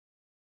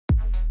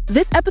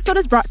This episode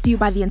is brought to you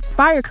by the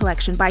Inspire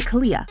Collection by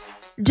Kalia.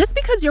 Just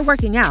because you're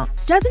working out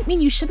doesn't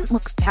mean you shouldn't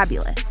look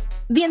fabulous.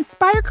 The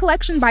Inspire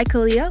Collection by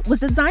Kalia was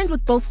designed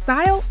with both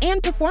style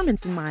and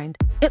performance in mind.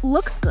 It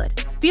looks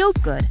good, feels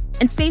good,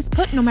 and stays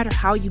put no matter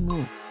how you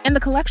move. And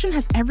the collection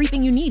has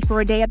everything you need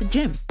for a day at the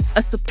gym.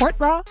 A support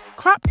bra,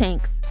 crop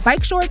tanks,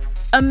 bike shorts,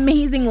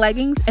 amazing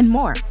leggings, and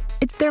more.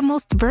 It's their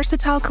most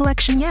versatile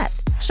collection yet.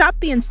 Shop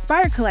the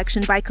Inspire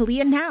Collection by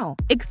Kalia now,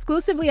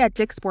 exclusively at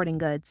Dick's Sporting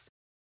Goods.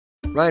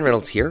 Ryan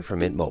Reynolds here from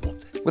Mint Mobile.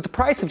 With the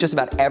price of just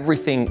about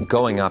everything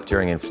going up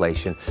during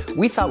inflation,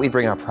 we thought we'd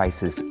bring our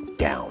prices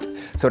down.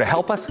 So to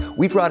help us,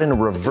 we brought in a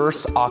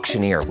reverse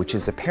auctioneer, which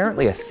is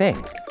apparently a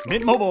thing.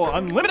 Mint Mobile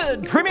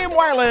Unlimited Premium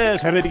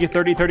Wireless. How to get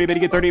 30, 30, bit to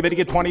get 30, bit to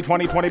get 20,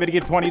 20, 20, bit to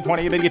get 20,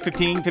 20, bit to get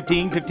 15,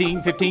 15,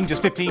 15, 15,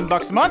 just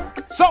 $15 a month?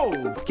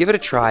 Sold! Give it a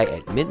try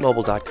at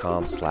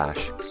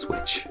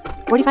mintmobile.com/switch.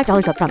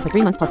 $45 up front for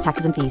 3 months plus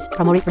taxes and fees.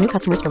 Promo rate for new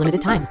customers for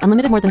limited time.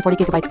 Unlimited more than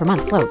 40 gigabytes per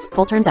month. Slows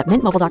full terms at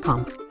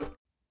mintmobile.com.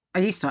 Are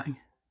you starting?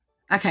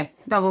 Okay.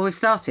 No, well, we've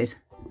started.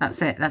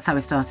 That's it. That's how we're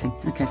starting.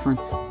 Okay, fine.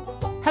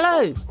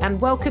 Hello, and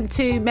welcome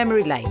to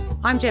Memory Lane.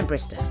 I'm Jen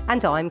Brister.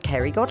 And I'm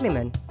Kerry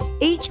Godliman.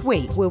 Each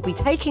week, we'll be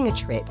taking a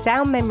trip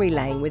down memory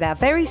lane with our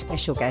very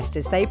special guest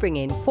as they bring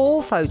in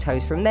 4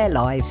 photos from their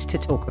lives to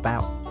talk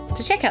about.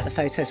 To check out the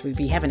photos we'll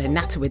be having a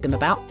natter with them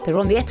about, they're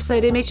on the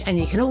episode image and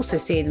you can also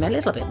see them a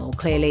little bit more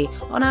clearly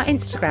on our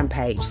Instagram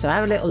page. So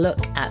have a little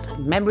look at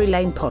Memory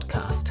Lane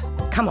Podcast.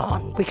 Come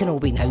on, we can all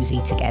be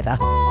nosy together.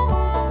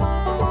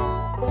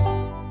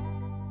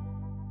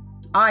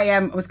 I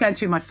was going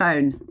through my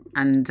phone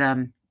and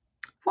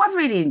what I've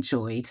really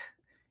enjoyed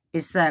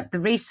is the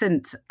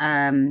recent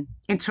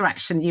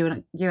interaction you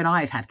and I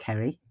have had,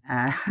 Kerry,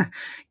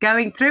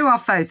 going through our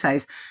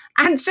photos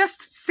and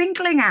just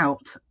singling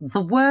out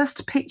the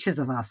worst pictures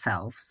of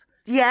ourselves.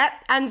 Yeah,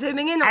 and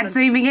zooming in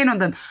on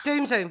them.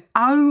 Doom zoom.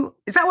 Oh,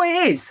 is that what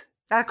it is?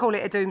 I call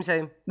it a doom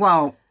zoom.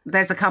 Well,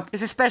 there's a couple.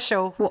 It's a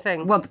special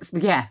thing. Well,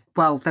 yeah.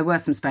 Well, there were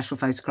some special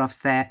photographs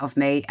there of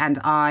me, and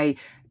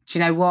do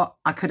you know what?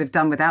 I could have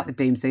done without the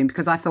doom zoom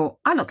because I thought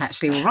I look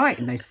actually all right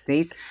in most of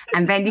these.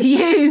 And then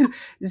you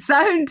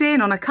zoned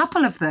in on a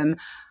couple of them.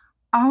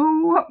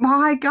 Oh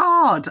my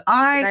God.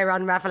 They're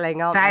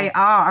unravelling, aren't they? They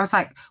are. I was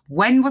like,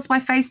 when was my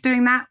face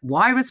doing that?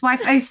 Why was my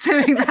face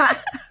doing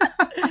that?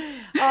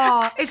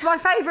 Oh, it's my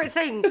favourite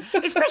thing,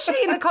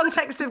 especially in the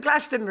context of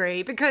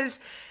Glastonbury, because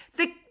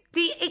the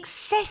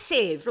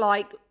excessive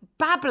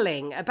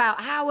babbling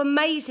about how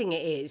amazing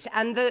it is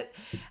and the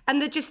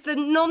just the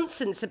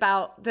nonsense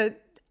about the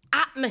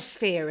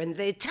atmosphere and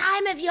the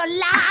time of your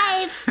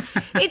life.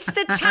 It's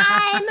the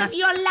time of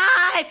your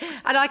life.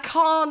 And I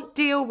can't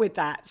deal with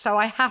that. So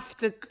I have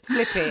to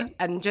flip it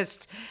and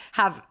just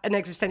have an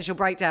existential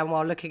breakdown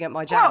while looking at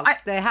my jams. Well,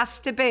 there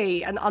has to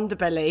be an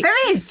underbelly. There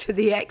is. To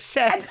the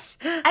excess.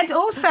 And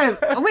also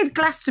with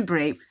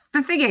Glastonbury,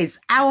 the thing is,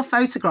 our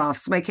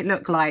photographs make it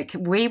look like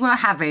we were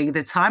having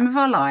the time of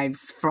our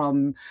lives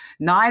from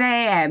 9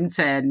 a.m.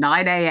 to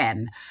 9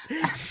 a.m.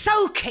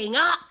 Soaking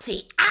up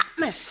the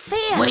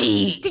atmosphere.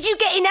 Did you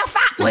get enough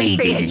atmosphere, We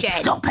didn't Jen?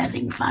 stop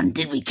having fun,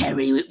 did we,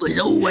 Kerry? It was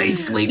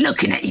always we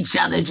looking at each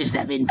other, just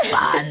having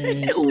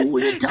fun all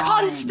the time.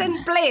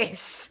 Constant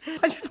bliss.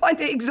 I just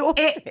find it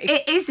exhausting.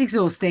 It is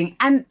exhausting.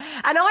 And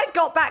I'd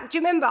got back, do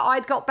you remember,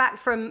 I'd got back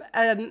from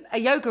a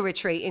yoga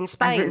retreat in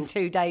Spain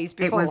 2 days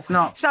before. It was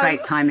not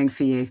great timing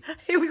for you.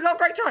 It was not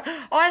great time.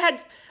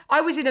 I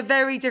was in a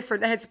very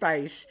different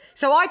headspace.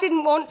 So I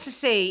didn't want to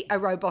see a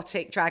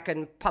robotic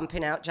dragon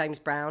pumping out James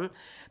Brown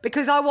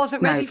because I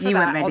wasn't ready for that. No,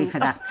 you weren't ready for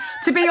that.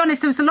 To be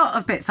honest, there was a lot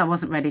of bits I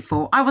wasn't ready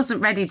for. I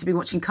wasn't ready to be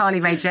watching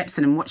Carly Rae Jepsen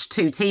and watch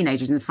 2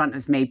 teenagers in front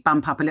of me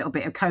bump up a little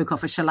bit of coke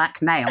off a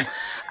shellac nail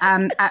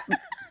at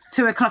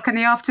 2:00 in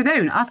the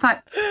afternoon. I was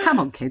like, come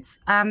on, kids.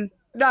 No.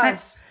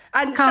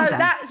 And so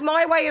that's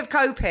my way of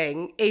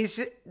coping is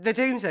the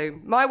doom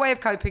zoom. My way of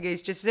coping is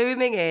just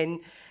zooming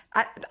in.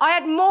 I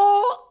had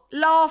more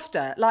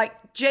laughter, like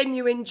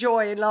genuine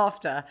joy and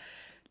laughter,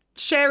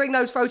 sharing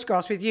those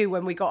photographs with you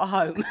when we got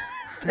home.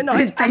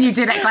 than you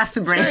did at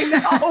Glastonbury. During the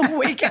whole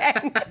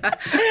weekend.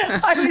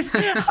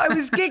 I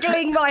was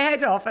giggling my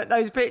head off at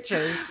those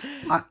pictures.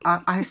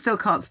 I still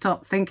can't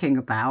stop thinking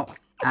about,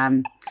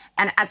 and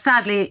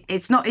sadly,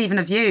 it's not even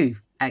of you,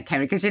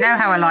 Kerry, because you know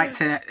how I like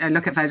to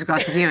look at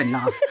photographs of you and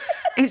laugh.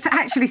 It's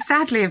actually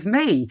sadly of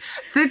me.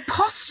 The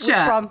posture.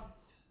 Which one?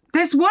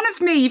 There's one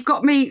of me, you've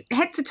got me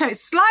head to toe. It's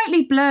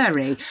slightly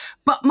blurry,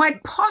 but my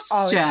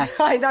posture.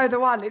 I know the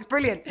one. It's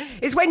brilliant.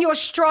 It's when you're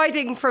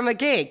striding from a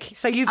gig.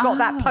 So you've got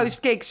that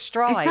post-gig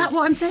stride. Is that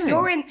what I'm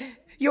doing?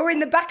 You're in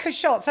the back of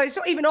shot. So it's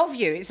not even of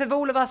you. It's of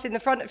all of us in the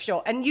front of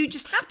shot. And you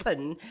just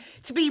happen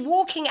to be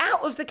walking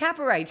out of the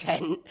cabaret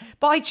tent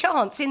by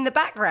chance in the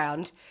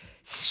background,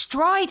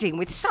 striding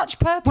with such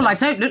purpose. Well, I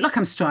don't look like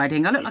I'm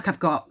striding. I look like I've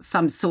got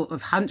some sort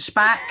of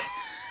hunchback.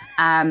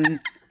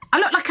 I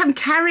look like I'm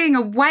carrying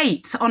a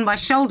weight on my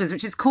shoulders,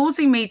 which is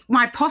causing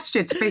my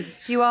posture to be...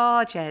 You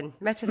are, Jen.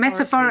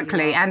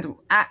 Metaphorically and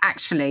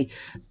actually.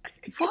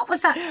 What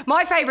was that?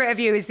 My favourite of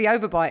you is the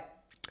overbite.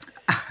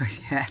 Oh,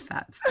 yeah,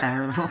 that's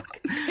terrible.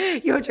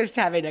 You're just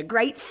having a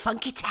great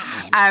funky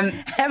time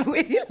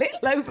with your little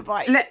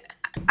overbite.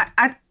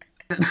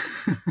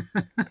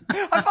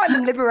 I find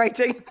them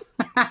liberating.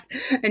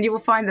 And you will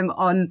find them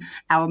on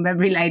our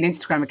Memory Lane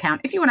Instagram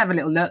account. If you want to have a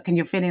little look and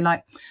you're feeling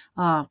like,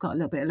 oh, I've got a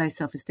little bit of low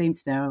self-esteem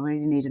today, I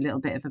really need a little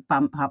bit of a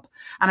bump up.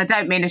 And I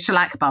don't mean a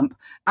shellac bump.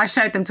 I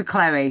showed them to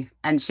Chloe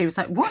and she was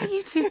like, what are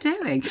you two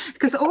doing?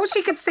 Because all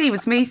she could see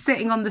was me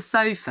sitting on the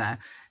sofa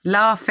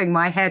laughing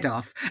my head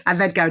off and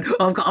then going,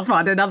 oh, I've got to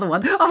find another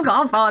one. I've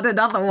got to find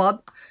another one.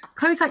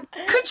 Chloe's like,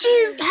 could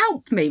you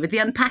help me with the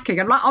unpacking?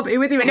 I'm like, I'll be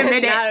with you in a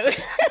minute. No.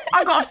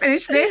 I've got to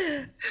finish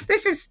this.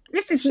 This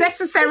is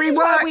necessary work.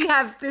 Why we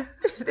have this.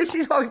 This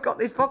is why we've got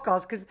this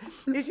podcast, because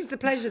this is the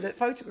pleasure that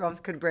photographs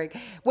can bring,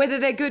 whether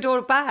they're good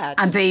or bad.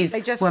 And these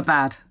were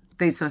bad.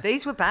 These were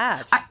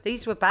bad.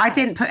 These were bad. I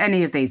didn't put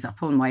any of these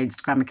up on my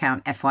Instagram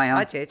account, FYI.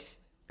 I did.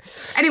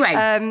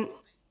 Anyway.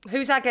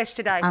 Who's our guest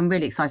today? I'm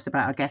really excited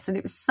about our guest, and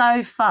it was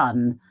so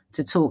fun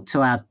to talk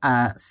to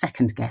our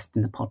second guest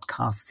in the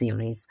podcast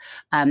series.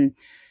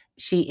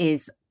 She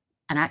is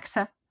an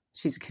actor.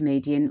 She's a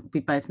comedian.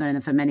 We've both known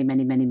her for many,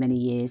 many, many, many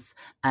years.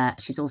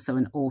 She's also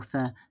an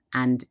author,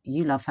 and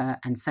you love her,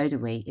 and so do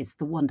we. It's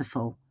the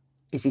wonderful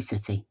Isy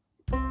Suttie.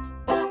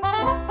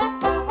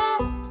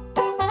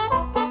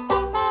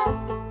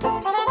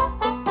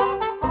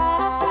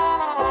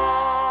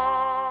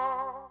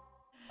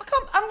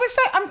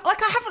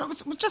 I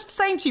was just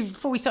saying to you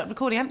before we started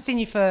recording, I haven't seen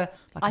you for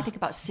I think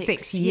about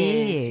 6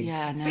 years.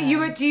 Yeah, no.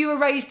 But do you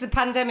erase the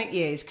pandemic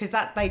years? Because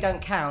they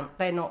don't count.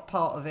 They're not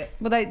part of it.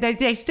 Well,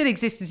 they still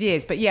exist as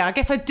years. But yeah, I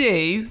guess I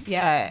do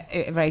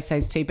erase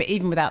those two. But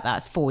even without that,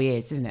 it's 4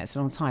 years, isn't it? It's a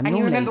long time. And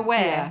you remember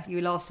where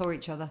you last saw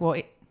each other?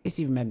 Well,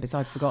 Izzy remembers.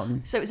 I'd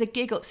forgotten. So it was a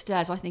gig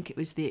upstairs. I think it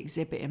was the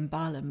exhibit in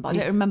Balham, but I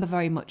don't remember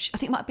very much. I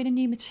think it might have been a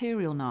new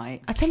material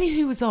night. I tell you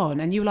who was on,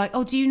 and you were like,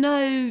 "Oh, do you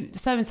know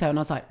so-and-so?" And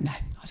I was like, "No,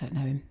 I don't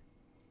know him."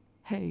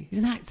 Who? He's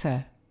an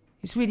actor.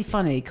 He's really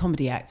funny,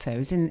 comedy actor.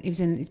 He's been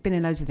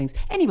in loads of things.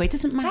 Anyway, it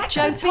doesn't matter.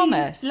 Joe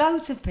Thomas.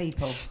 Loads of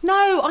people.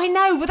 No, I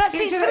know, but that's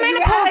it's the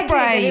menopause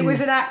brain. He was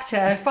an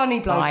actor,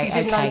 funny bloke. Right, he's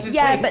in loads of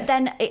yeah, things. but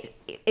then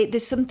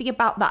there's something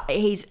about that.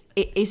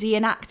 Is he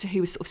an actor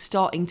who was sort of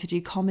starting to do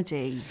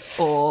comedy?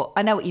 Or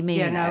I know what you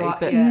mean.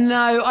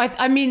 No,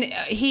 I mean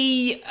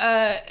he.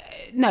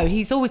 No,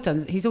 he's always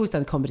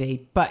done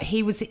comedy, but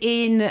he was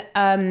in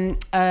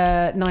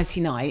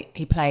Nighty Night.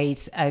 He played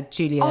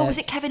Julia. Oh, was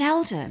it Kevin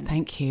Eldon?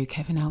 Thank you,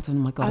 Kevin Eldon. Oh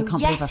my God, I can't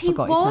yes, believe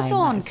I forgot his name. Yes, he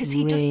was on because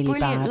he does really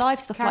brilliant bad.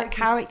 live stuff like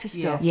character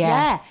stuff.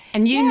 Yeah.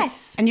 And you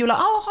yes. and you were like,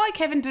 oh hi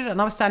Kevin,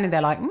 and I was standing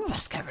there like,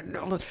 that's Kevin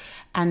Eldon,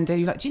 and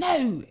you're like, do you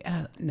know?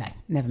 No,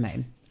 never met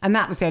him, and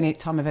that was the only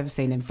time I've ever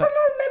seen him. From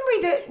a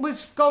memory that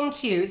was gone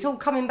to you, it's all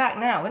coming back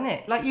now, isn't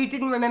it? Like you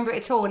didn't remember it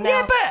at all. And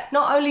now, but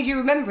not only do you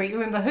remember it, you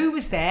remember who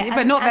was there,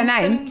 but not their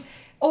name.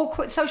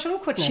 Social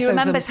awkwardness. She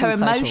remembers her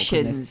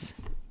emotions.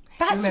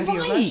 That's right.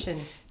 Your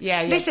emotions.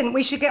 Yeah. Listen,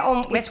 we should get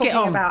on with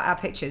talking about our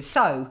pictures.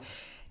 So,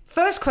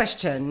 first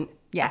question.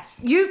 Yes.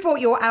 You've brought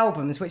your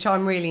albums, which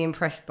I'm really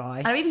impressed by.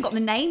 And I've even got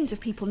the names of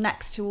people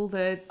next to all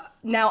the...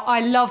 Now, I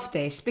love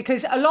this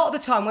because a lot of the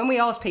time when we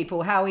ask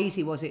people how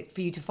easy was it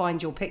for you to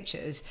find your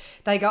pictures,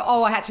 they go,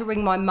 oh, I had to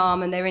ring my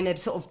mum and they're in a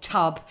sort of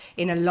tub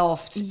in a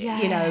loft,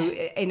 you know,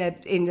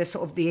 in the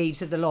sort of the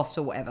eaves of the loft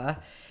or whatever.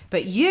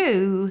 But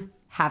you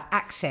have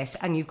access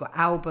and you've got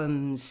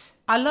albums.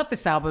 I love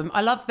this album.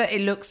 I love that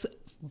it looks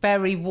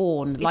very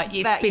worn, like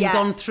it's been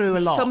gone through a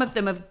lot. Some of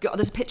them have got,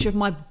 there's a picture of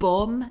my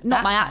bum,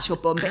 not my actual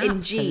bum, but in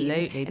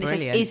jeans. And it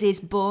says Izzy's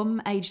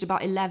bum, aged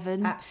about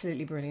 11.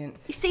 Absolutely brilliant.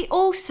 You see,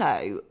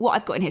 also, what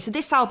I've got in here, so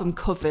this album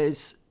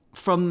covers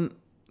from,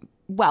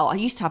 well, I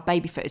used to have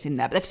baby photos in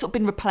there, but they've sort of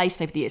been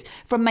replaced over the years,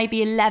 from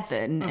maybe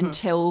 11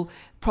 until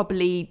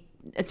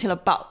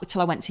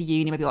I went to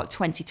uni, maybe like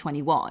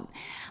 2021.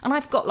 And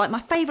I've got like my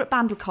favourite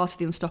band were Carter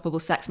the Unstoppable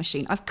Sex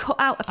Machine. I've cut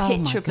out a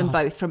picture of them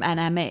both from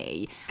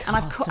NME. And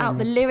I've cut out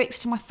the lyrics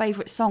to my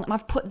favourite song and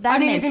I've put them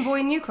Only Living Boy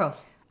in New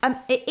Cross.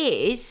 It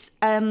is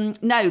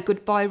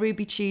Goodbye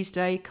Ruby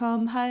Tuesday,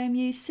 Come Home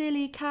You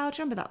Silly Cow. Do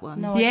you remember that one?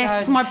 No,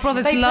 yes, my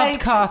brothers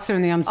loved Carter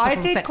and the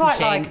Unstoppable Sex Machine. I did quite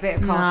like a bit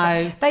of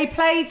Carter. No, they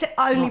played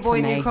Only Boy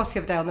in New Cross the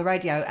other day on the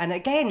radio, and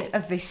again a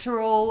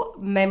visceral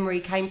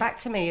memory came back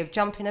to me of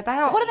jumping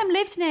about. One of them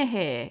lives near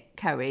here,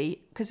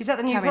 Kerry, because is that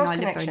the New Kerry Cross and I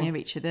connection? live very near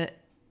each other.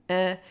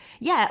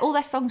 Yeah, all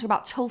their songs are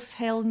about Tulse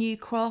Hill, New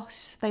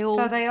Cross.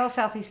 So they are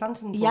South East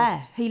London boys.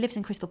 Yeah, he lives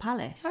in Crystal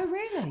Palace. Oh,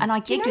 really? And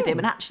I gigged with him.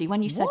 And actually,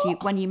 when you said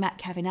when you met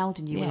Kevin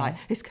Eldon, you were like,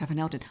 "Who's Kevin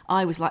Eldon?"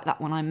 I was like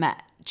that when I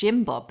met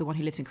Jim Bob, the one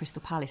who lives in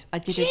Crystal Palace.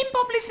 Jim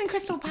Bob lives in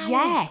Crystal Palace.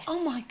 Yes.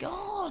 Oh my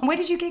God. And where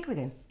did you gig with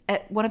him?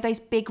 At one of those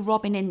big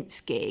Robin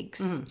Ince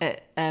gigs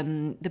at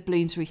the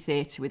Bloomsbury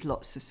Theatre with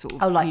lots of sort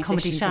of like musicians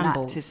Comedy and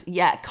Shambles. actors.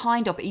 Yeah,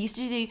 kind of. But he used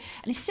to do,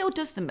 and he still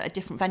does them at a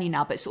different venue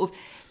now, but sort of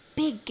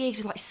big gigs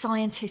of like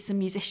scientists and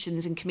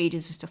musicians and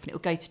comedians and stuff, and it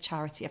would go to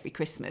charity every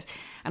Christmas.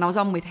 And I was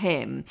on with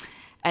him,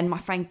 And my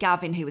friend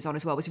Gavin, who was on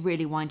as well, was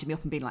really winding me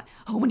up and being like,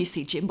 oh, when you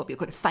see Jim Bob, you're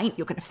going to faint.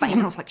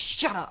 And I was like,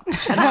 shut up.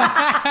 And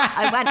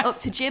I went up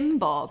to Jim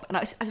Bob and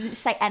I didn't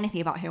say anything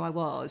about who I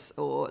was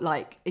or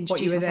like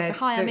introduce myself. I said,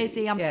 hi, I'm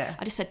Izzy. I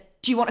just said,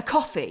 do you want a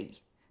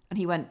coffee? And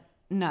he went,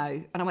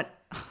 no. And I went,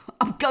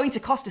 I'm going to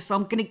Costa, so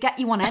I'm going to get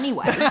you one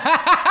anyway.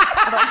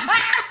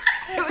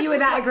 You were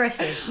that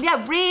aggressive?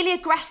 Yeah, really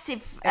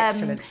aggressive.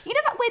 Excellent. You know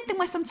that weird thing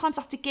where sometimes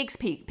after gigs,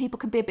 people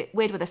can be a bit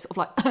weird with this sort of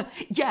like,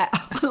 yeah,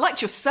 I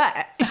liked your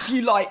set. If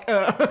you like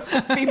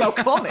female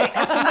comic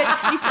or something,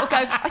 you sort of go,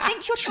 I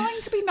think you're trying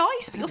to be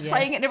nice, but you're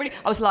saying it in a really...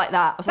 I was like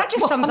that. I was that like,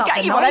 just sums I'm up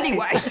getting the you one 90s.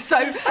 anyway. So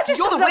that just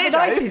you're sums the up the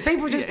weirdo. 90s.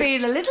 People just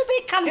being a little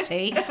bit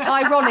cunty,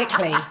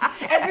 ironically.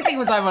 Everything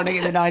was ironic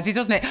in the 90s,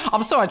 wasn't it?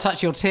 I'm sorry I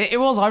touched your tit. It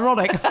was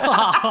ironic.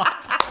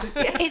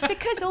 It's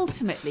because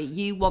ultimately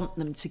you want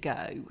them to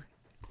go,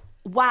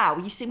 wow,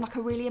 you seem like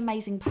a really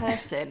amazing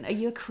person. Are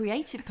you a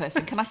creative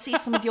person? Can I see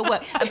some of your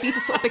work? And for you to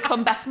sort of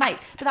become best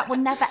mates. But that will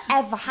never,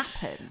 ever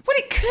happen. Well,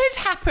 it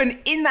could happen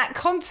in that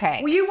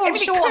context. Well, you want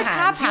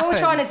shorthand. You're happened.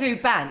 trying to do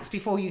bants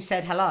before you've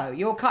said hello.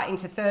 You're cutting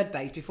to third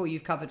base before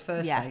you've covered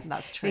first base. Yeah,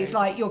 that's true. It's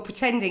like you're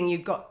pretending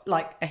you've got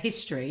like a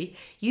history.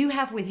 You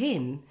have with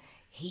him.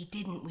 He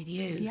didn't with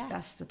you. Yeah.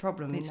 That's the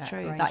problem. It's in that true.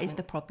 arrangement. That is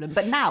the problem.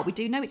 But now we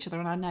do know each other,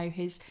 and I know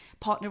his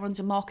partner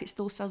runs a market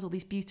store, sells all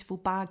these beautiful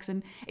bags,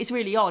 and it's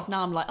really odd.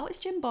 Now I'm like, oh, it's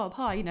Jim Bob.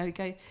 Hi, you know, we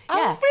go. Yeah.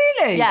 Oh,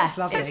 really? Yeah. That's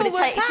lovely. So it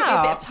took me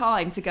a bit of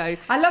time to go.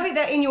 I love it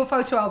that in your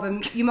photo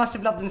album, you must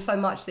have loved them so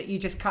much that you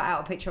just cut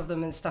out a picture of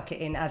them and stuck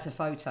it in as a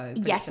photo.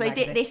 Yeah, so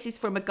this is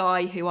from a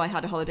guy who I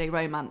had a holiday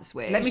romance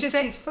with. Let me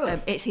see his foot.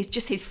 It's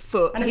just his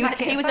foot. And He was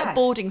fag. at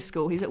boarding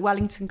school. He was at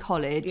Wellington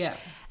College. Yeah.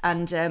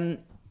 And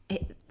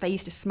they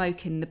used to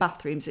smoke in the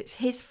bathrooms. It's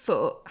his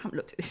foot. I haven't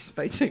looked at this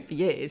photo for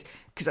years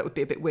because that would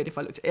be a bit weird if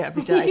I looked at it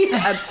every day.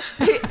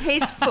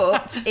 His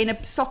foot in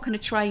a sock and a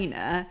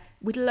trainer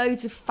with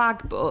loads of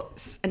fag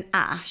butts and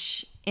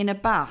ash in a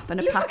bath and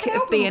a packet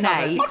of B&A.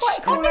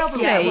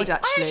 Honestly, Yeah, it I would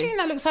actually think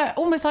that looks like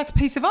almost like a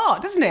piece of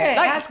art, doesn't it? Yeah,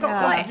 like, it's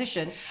got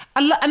composition.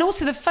 And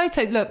also the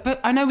photo, look, but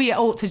I know we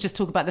ought to just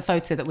talk about the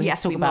photo that we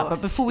Yes, talk we about,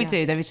 must, but before we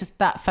do, there is just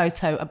that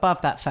photo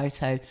above that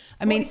photo.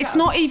 I mean, is it's that?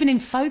 not even in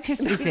focus,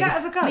 is Is it? that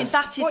of a ghost? I mean,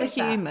 that is What a is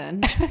that?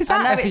 human. Is that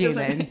I know a it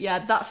doesn't. human?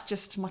 Yeah, that's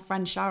just my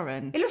friend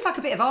Sharon. It looks like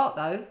a bit of art,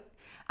 though.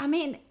 I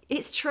mean,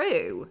 it's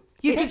true.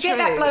 You It's could get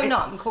that true. blown It's-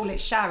 up and call it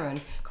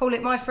Sharon. Call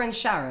it my friend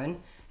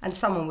Sharon, and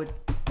someone would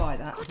buy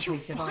that. God, as a you're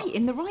piece of art. right,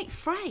 in the right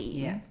frame.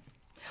 Yeah.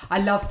 I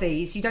love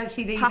these. You don't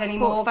see these Passport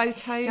anymore.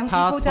 photos. Young people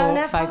Passport don't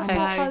have photos.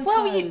 passport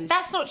Well, photos.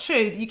 that's not true.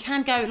 You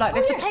can go like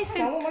there's Oh, a yeah. place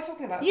Hang in. on, what am I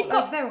talking about? You've I've got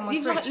loads there on my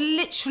you've fridge. got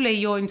literally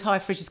your entire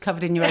fridge is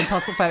covered in your own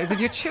passport photos of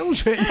your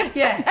children.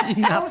 Yeah,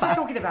 what was I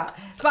talking about?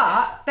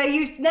 But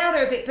now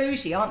they're a bit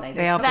bougie, aren't they?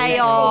 They are They bougie.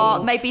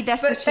 are. Maybe they're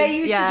But such they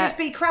used yeah. to just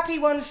be crappy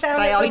ones down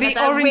They there. are. with The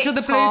They're orange or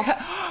the ripped blue.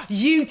 off.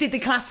 You did the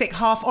classic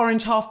half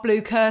orange, half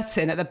blue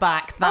curtain at the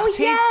back. That's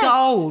yes. his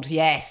gold.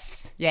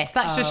 Yes,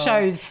 that just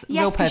shows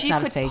Yes, real because you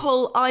personality. could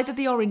pull either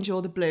the orange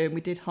or the blue, and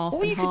we did half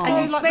and you could half. do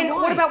And you like spend, the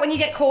what white. about when you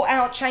get caught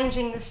out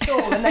changing the stall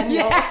and then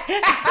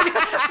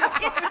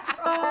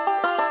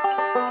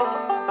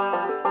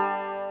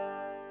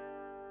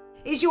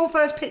Is your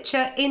first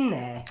picture in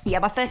there? Yeah,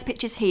 my first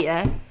picture's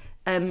here.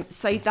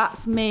 So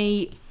that's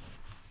me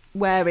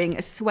wearing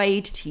a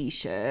suede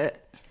t-shirt.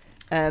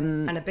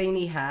 And a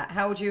beanie hat.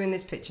 How old are you in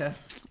this picture?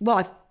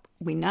 Well,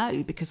 we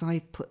know because I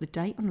put the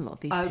date on a lot of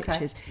these Okay.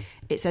 pictures.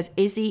 It says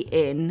Izzy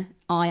in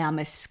I am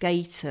a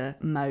skater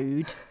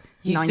mode,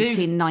 You do.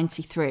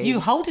 1993. You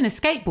holding a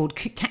skateboard?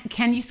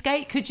 Can you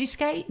skate? Could you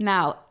skate?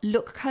 Now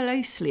look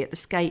closely at the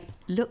skateboard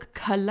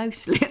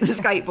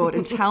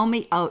and tell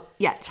me. Oh,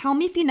 yeah, tell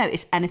me if you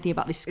notice anything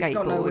about this skateboard. It's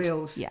got no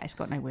wheels. Yeah, it's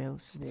got no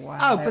wheels. Wow.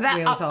 Oh, but that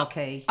wheels are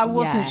key. I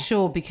wasn't Yeah.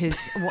 sure because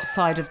what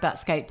side of that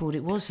skateboard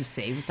it was. You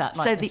see, was that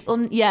like So that's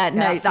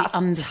the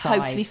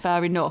underside. totally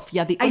fair enough.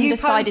 Yeah, the Are you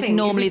underside is posing?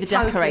 normally this the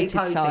totally decorated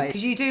posing? side.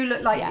 Because you do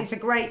look like Yeah. it's a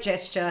great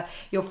gesture.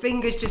 Your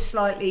fingers just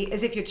slightly,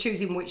 as if you're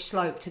choosing which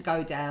slope to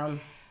go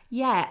down.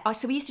 Yeah,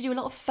 so we used to do a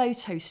lot of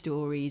photo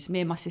stories,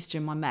 me and my sister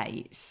and my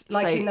mates.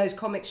 Like So- in those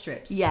comic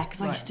strips. Yeah,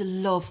 because I Right. used to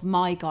love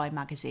My Guy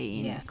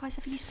magazine. Yeah. You guys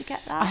ever used to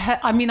get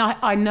that? I know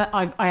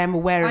I am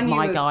aware I of knew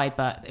my it. guy,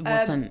 but it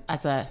wasn't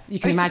as a. You I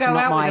can used to imagine go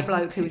not out my. with a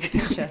bloke who was a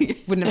picture.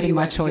 Wouldn't have been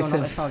my You're choice not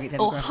of. the target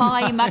Or demographic.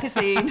 Hi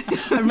magazine.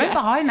 I remember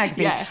Hi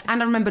magazine, Yeah.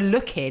 and I remember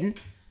Looking.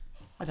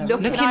 Looking,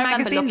 Looking I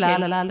remember magazine,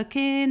 la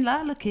Looking.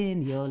 la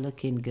looking, you're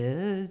looking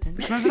good.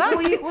 Remember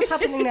that? What's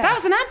happening now? That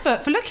was an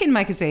advert for Looking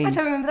magazine. I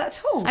don't remember that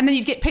at all. And then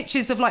you'd get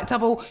pictures of like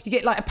you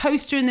get like a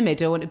poster in the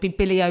middle and it'd be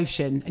Billy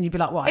Ocean and you'd be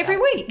like, what? Every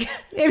week.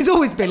 It was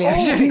always Billy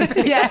Ocean.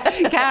 Yeah.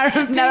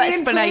 Caribbean No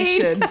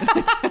explanation.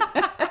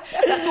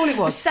 That's all it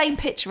was. Same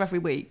picture every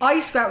week. I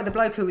used to go out with a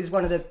bloke who was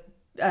one of the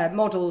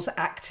models,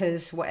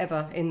 actors,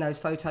 whatever, in those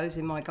photos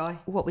in My Guy.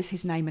 What was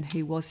his name and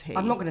who was he?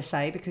 I'm not going to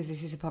say because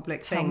this is a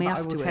public Tell thing, me but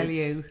I will tell afterwards.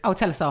 you. Oh,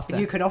 tell us after.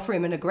 You can offer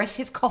him an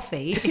aggressive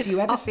coffee if you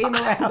ever see him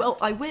around. Well,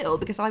 I will,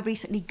 because I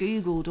recently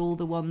Googled all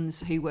the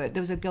ones who were...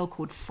 There was a girl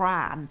called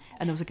Fran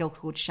and there was a girl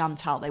called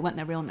Chantal. They weren't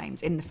their real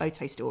names in the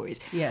photo stories.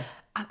 Yeah.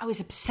 And I was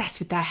obsessed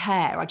with their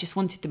hair. I just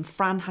wanted them.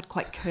 Fran had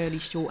quite curly,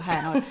 short hair.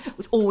 And I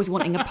was always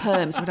wanting a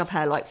perm, so I'd have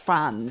hair like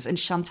Fran's. And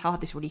Chantal had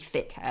this really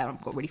thick hair.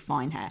 I've got really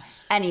fine hair.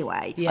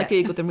 Anyway, I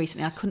Googled them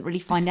recently and I couldn't really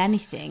find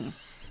anything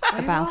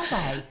about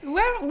it.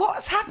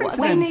 What's happened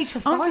to We them? need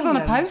to find Answers on a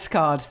them.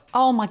 postcard.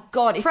 Oh my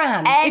God. If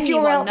Fran, anyone if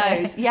you're out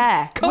knows, there,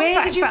 yeah.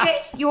 where did you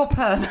Contact get your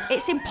perm?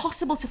 It's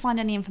impossible to find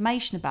any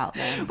information about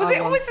them. Was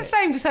it always the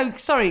same? So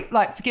sorry,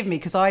 like forgive me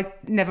because I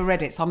never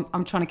read it, so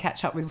I'm trying to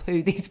catch up with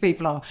who these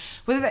people are.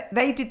 Whether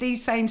they did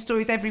these same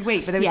stories every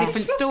week, but they were Yeah.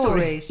 different Love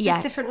stories. Yeah.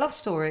 Just different love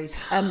stories.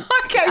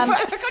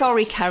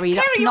 Sorry, Kerry,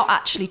 that's not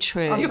actually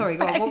true. I'm sorry,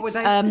 go on. What were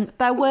they?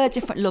 There were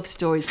different love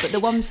stories, but the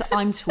ones that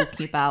I'm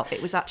talking about,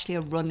 it was actually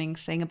a running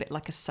thing, a bit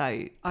like a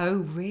soap. Oh,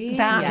 really?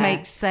 That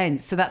makes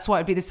sense. So that's why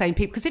it'd be the same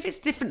people. Because if it's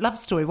a different love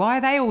story, why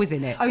are they always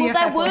in it? Oh, Well, yeah,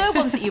 there fair point. were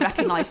ones that you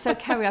recognise. So,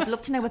 Kerry, I'd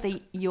love to know whether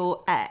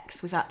your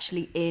ex was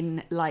actually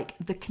in like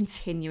the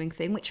continuing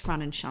thing, which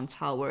Fran and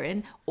Chantal were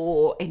in,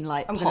 or in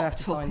like I'm gonna Pop have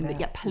to Talk. find out.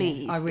 Yeah,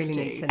 please. I really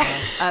do. need to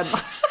know.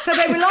 So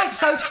they were like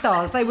soap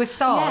stars. They were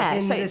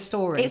stars in the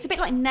story. It was a bit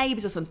like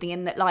Neighbours or something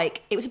in that,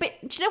 like, it was a bit.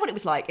 Do you know what it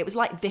was like? It was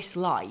like This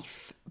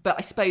Life, but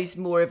I suppose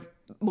more of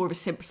a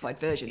simplified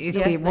version. You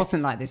see, it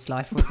wasn't like This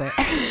Life, was it?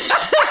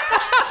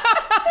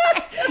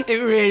 It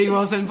really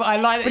wasn't, but I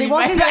like that. But it you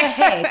was made in their that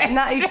head, and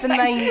that is the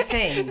main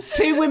thing.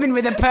 Two women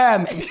with a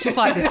perm. It's just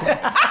like This Life.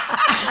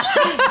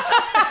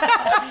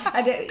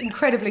 And an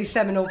incredibly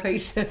seminal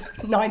piece of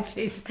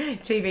 90s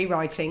TV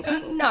writing.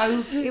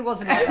 No, it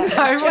wasn't like that.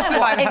 No, it wasn't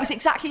like It that. was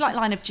exactly like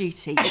Line of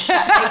Duty.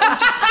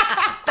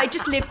 They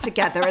just lived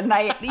together, and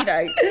they,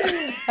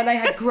 And they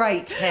had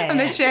great hair. And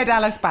they shared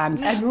Alice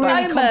bands. and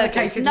really no complicated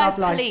murders, no love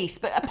life. police.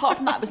 But apart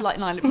from that, it was like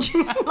Line of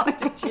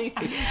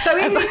Duty. So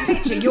in this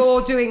picture,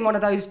 you're doing one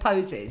of those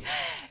poses.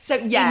 So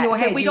In yeah, your so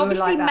head, we'd you were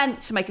obviously like that.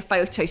 meant to make a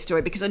photo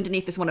story because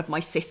underneath there's one of my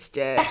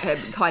sister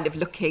kind of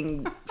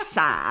looking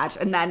sad,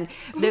 and then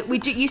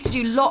used to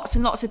do lots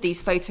and lots of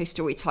these photo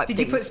story type Did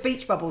things. you put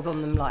speech bubbles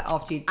on them like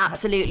after you?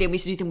 Absolutely, and we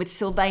used to do them with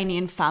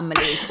Sylvanian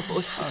families,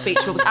 or speech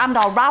bubbles, and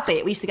our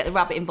rabbit. We used to get the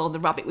rabbit involved. The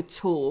rabbit would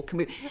talk,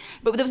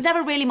 but there was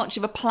never really much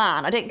of a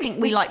plan. I don't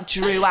think we like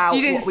drew out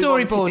You didn't what we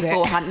wanted storyboard it?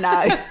 beforehand.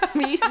 No,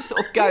 we used to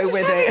sort of go Just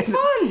with having it.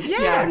 fun. Yeah,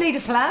 you don't need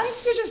a plan.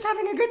 You're just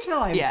having a good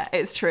time. Yeah,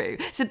 it's true.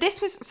 So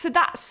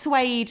that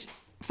suede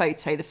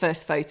photo, the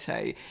first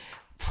photo,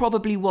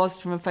 probably was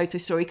from a photo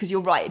story because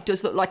you're right, it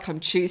does look like I'm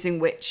choosing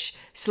which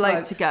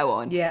slope to go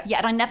on. Yeah.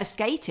 And I never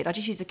skated. I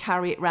just used to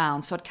carry it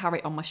round. So I'd carry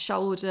it on my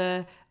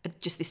shoulder,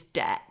 just this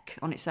deck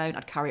on its own.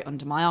 I'd carry it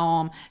under my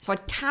arm. So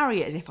I'd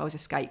carry it as if I was a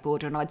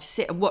skateboarder, and I'd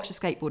sit and watch the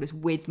skateboarders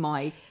with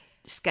my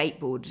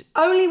skateboard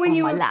Only when on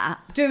you my were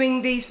lap.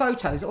 doing these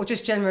photos, or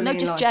just generally? No, in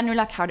just life? generally,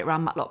 I carried it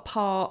around Matlock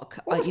Park.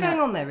 What was going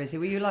on there, Izzy?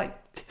 Were you like?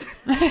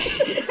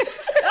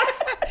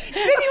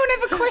 Did anyone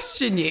ever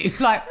question you?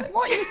 Like,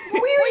 what are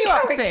you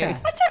up to? character?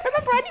 I don't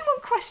remember anyone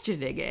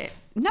questioning it.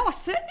 No, I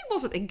certainly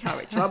wasn't in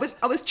character. I was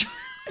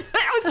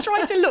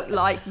trying to look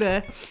like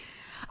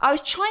I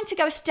was trying to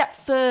go a step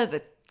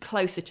further,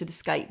 closer to the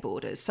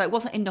skateboarders. So it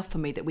wasn't enough for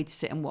me that we'd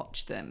sit and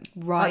watch them.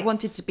 Right. I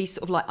wanted to be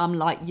sort of like, I'm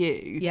like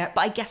you. Yeah.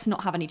 But I guess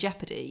not have any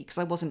jeopardy because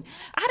I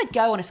had to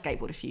go on a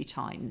skateboard a few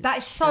times. That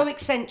is so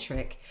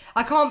eccentric.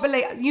 I can't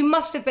believe you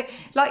must have been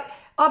like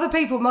other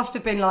people must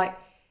have been like.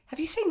 Have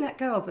you seen that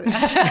girl that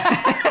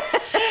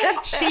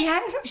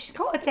she's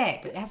got a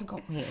deck but it hasn't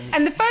got wheels?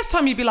 And the first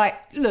time you'd be like,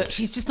 look,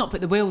 she's just not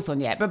put the wheels on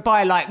yet. But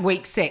by like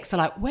week 6, they're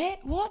like,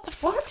 what the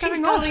fuck's What is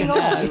going on?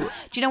 going on?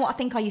 Do you know what I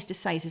think I used to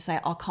say?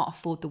 I can't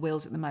afford the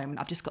wheels at the moment.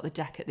 I've just got the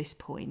deck at this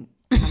point.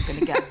 I'm going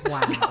to get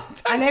Wow.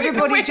 And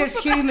everybody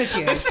just humoured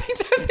you. I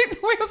don't think the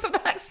wheels are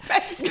that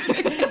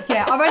expensive.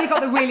 Yeah, I've only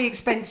got the really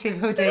expensive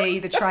hoodie,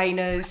 the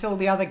trainers, all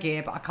the other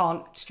gear, but I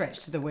can't stretch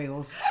to the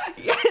wheels.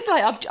 Yeah, it's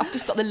like I've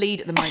just got the lead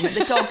at the moment.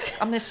 The dogs,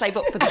 I'm going to save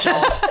up for the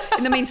dog.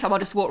 In the meantime, I'll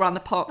just walk around the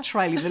park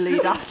trailing the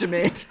lead after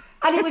me.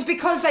 And it was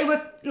because they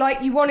were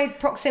like, you wanted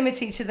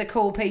proximity to the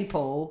cool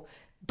people,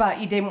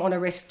 but you didn't want to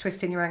risk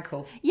twisting your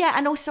ankle. Yeah,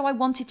 and also I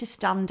wanted to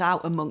stand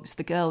out amongst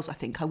the girls. I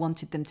think I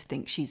wanted them to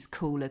think she's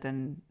cooler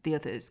than the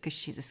others because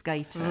she's a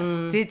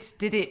skater.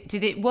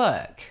 Did it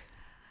work?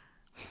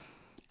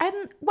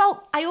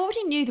 Well, I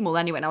already knew them all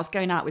anyway, and I was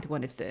going out with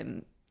one of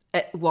them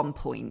at one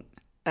point.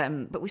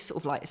 But we're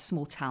sort of like a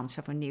small town,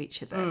 so everyone knew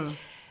each other.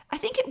 I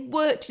think it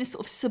worked in a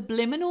sort of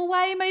subliminal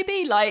way,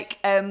 maybe. Like,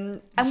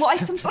 and what I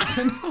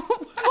sometimes...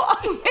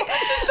 what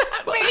does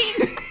that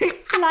mean?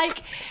 Like,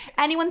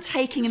 anyone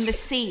taking in the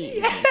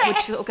scene would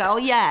sort of go, oh,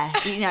 yeah,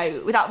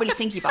 without really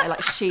thinking about it,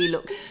 like, she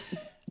looks...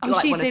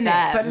 like she's one of in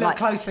them. it, But look like,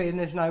 closely and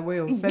there's no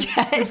wheels. There's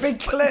Yes. just a big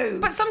clue.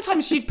 But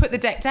sometimes you'd put the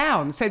deck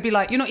down. So it'd be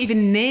like, you're not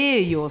even near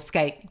your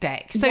skate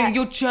deck. So Yeah.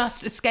 you're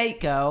just a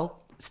skate girl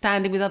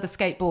standing with other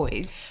skate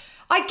boys.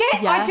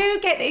 I do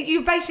get it.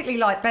 You basically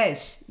like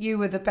Bez. You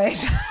were the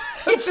Bez.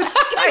 With the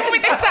skate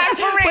With the band,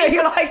 tambourine. Where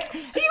you're like, are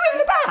you in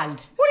the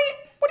band? What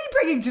are you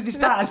bringing to this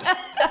band?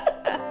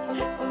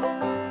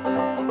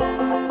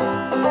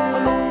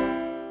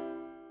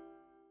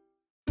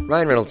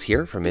 Ryan Reynolds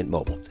here from Mint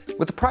Mobile.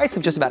 With the price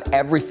of just about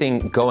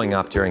everything going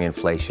up during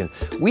inflation,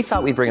 we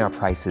thought we'd bring our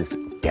prices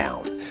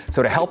down.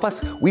 So to help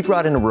us, we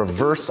brought in a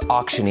reverse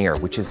auctioneer,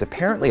 which is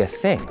apparently a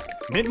thing.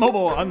 Mint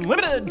Mobile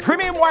Unlimited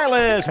Premium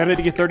Wireless. How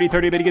to get 30,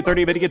 30, bit to get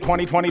 30, bit to get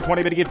 20, 20,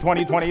 20, bit to get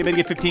 20, 20, bit to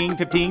get 15,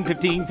 15,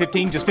 15,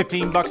 15, just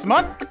 $15 a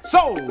month?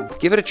 Sold!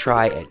 Give it a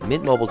try at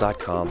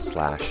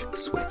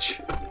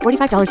mintmobile.com/switch.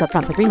 $45 up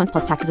front for 3 months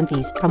plus taxes and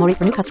fees. Promo rate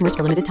for new customers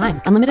for limited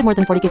time. Unlimited more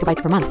than 40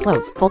 gigabytes per month.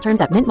 Slows full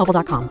terms at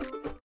mintmobile.com.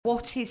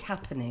 What is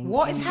happening?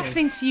 What is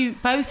happening to you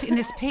both in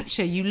this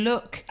picture? You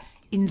look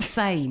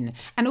insane.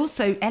 And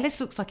also, Ellis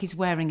looks like he's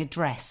wearing a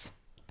dress.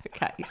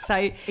 Okay,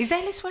 so Is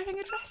Ellis wearing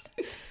a dress?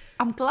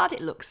 I'm glad it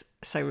looks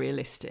so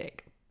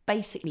realistic.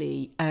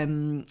 Basically,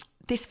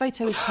 this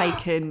photo was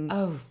taken.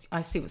 Oh,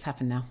 I see what's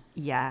happened now.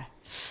 Yeah.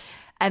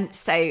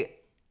 So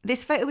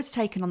this photo was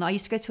taken on. I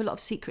used to go to a lot of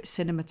secret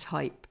cinema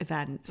type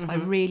events. I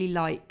really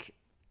like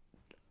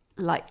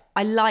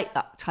I like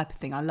that type of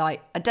thing. I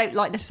don't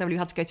like necessarily we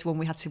had to go to one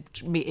we had to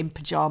meet in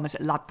pajamas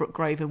at Ladbroke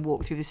Grove and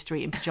walk through the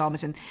street in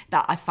pajamas, and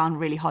that I found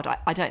really hard.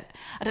 I don't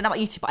know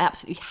about you two, but I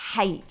absolutely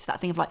hate that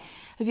thing of like,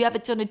 have you ever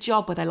done a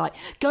job where they're like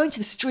going to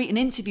the street and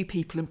interview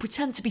people and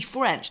pretend to be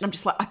French? And I'm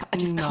just like, I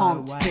just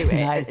can't do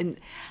it. No.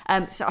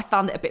 And so I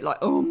found it a bit like,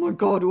 oh my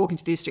God, we're walking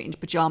to the street in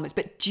pajamas.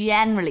 But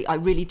generally, I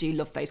really do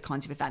love those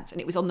kinds of events.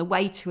 And it was on the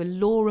way to a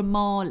Laura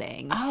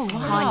Marling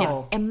kind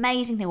of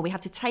amazing thing where we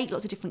had to take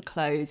lots of different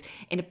clothes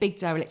in a big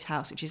derelict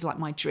house, which is like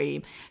my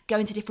dream. Go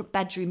into different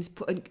bedrooms,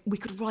 we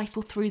could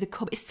rifle through the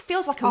cupboard. It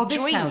feels like a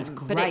this dream, sounds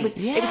but great.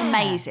 it was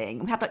amazing.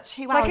 We had like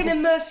 2 hours. Like an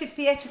immersive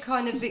theatre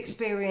kind of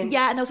experience.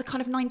 Yeah, and there was a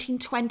kind of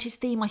 1920s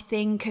theme, I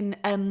think, and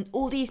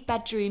all these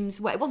bedrooms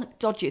where it wasn't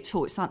dodgy at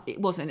all. It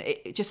wasn't.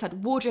 It just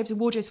had wardrobes and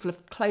wardrobes full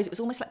of clothes. It was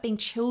almost like being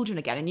children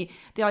again. And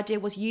the idea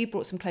was you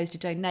brought some clothes to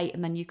donate,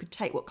 and then you could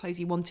take what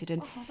clothes you wanted.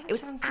 And that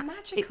sounds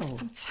magical. It was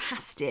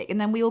fantastic. And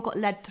then we all got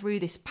led through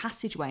this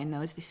passageway, and there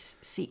was this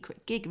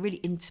secret gig, a really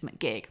intimate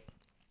gig.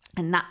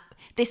 And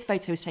this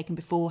photo was taken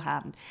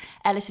beforehand.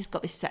 Ellis has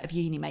got this set of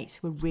uni mates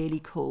who are really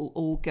cool,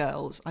 all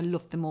girls. I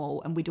loved them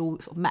all, and we'd all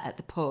sort of met at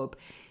the pub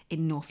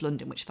in North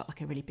London, which felt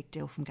like a really big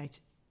deal from go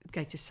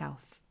to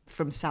south,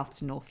 from south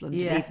to North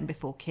London, even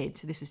before kids.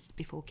 So this is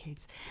before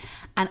kids,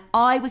 and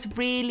I was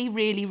really,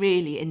 really,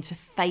 really into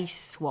face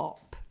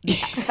swap.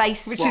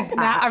 Face swap, Which is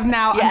I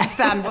now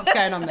understand what's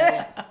going on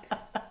there.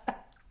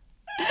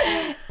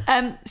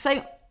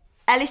 So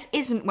Ellis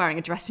isn't wearing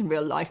a dress in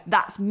real life.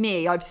 That's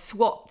me. I've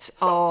swapped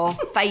our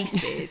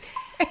faces.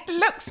 It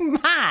looks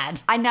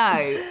mad. I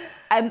know.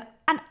 And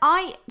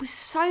I was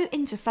so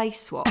into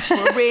face swaps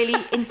for a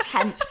really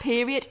intense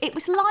period. It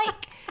was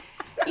like,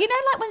 you know,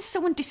 like when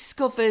someone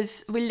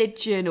discovers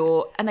religion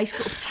and they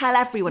sort of tell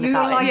everyone You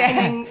about were it.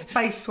 likening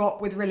face swap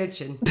with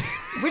religion.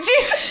 Would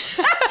you?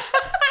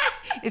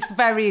 It's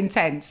very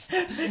intense.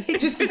 It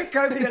just took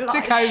over your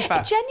life.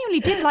 I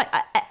genuinely did, like,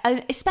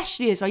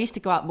 especially as I used to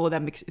go out more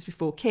then because it was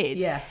before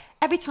kids. Yeah.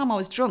 Every time I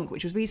was drunk,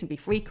 which was reasonably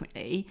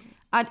frequently,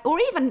 or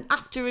even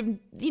after a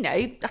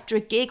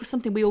gig or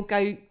something, we all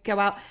go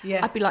out.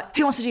 Yeah. I'd be like,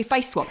 who wants to do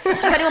face swap?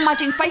 Does anyone mind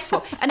doing face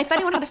swap? And if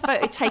anyone had a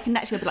photo taken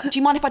next to me, I'd be like, do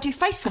you mind if I do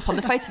face swap on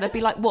the photo? They'd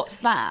be like, what's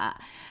that?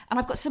 And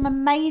I've got some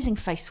amazing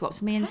face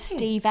swaps. Me and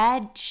Steve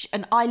Edge,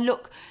 and I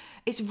look.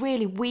 It's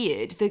really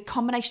weird. The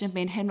combination of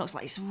me and him looks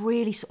like this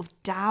really sort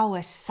of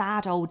dour,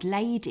 sad old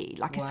lady.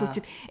 Like a sort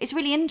of, it's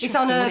really interesting.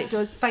 It's unearthed what it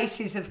does.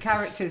 faces of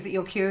characters that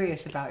you're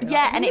curious about.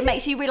 Yeah, and it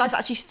makes you realise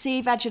actually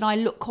Steve Edge and I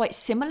look quite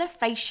similar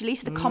facially.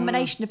 So the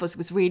combination of us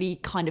was really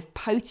kind of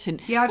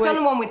potent. Yeah, I've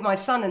done one with my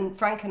son, and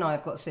Frank and I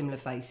have got similar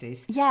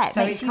faces. Yeah, it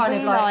so makes it's you kind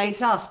of like realise-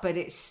 it's us, but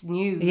it's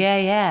new.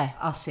 Yeah.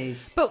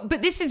 Uses. But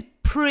this is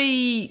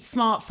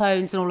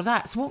pre-smartphones and all of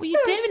that. So what were you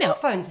doing?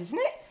 Smartphones, isn't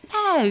it?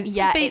 No,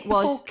 Yeah, it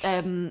was.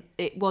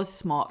 It was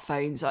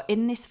smartphones.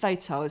 In this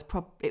photo, I was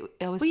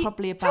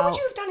probably about. How would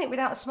you have done it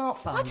without a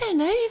smartphone? I don't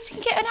know. You can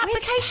get an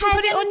application,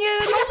 put it on your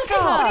Put it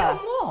on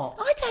laptop. what?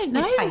 I don't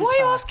know. With Why are you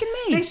paper. asking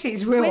me? This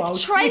is real with old.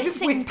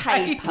 tracing With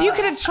paper. You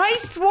could have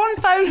traced one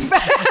phone,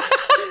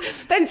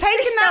 then taken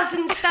This that,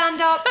 doesn't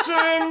stand up,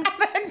 Jen. and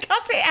then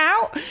cut it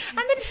out, and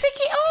then stick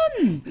it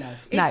on. No,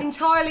 It's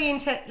entirely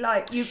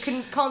like you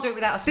can't do it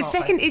without a The smartphone.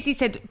 second Izzy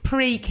said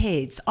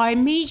pre-kids, I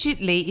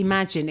immediately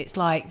imagine it's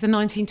like the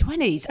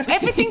 1920s.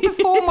 Everything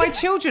before my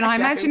children, I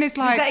imagine is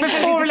Does that like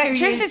include before the 2 years?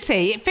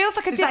 electricity. It feels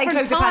like a Does that different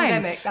include the time.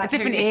 pandemic, that A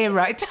different 2 years?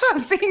 era. It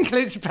does. It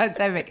includes the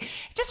pandemic.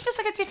 It just feels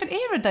like a different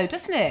era though,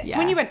 doesn't it? So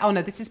when you went, oh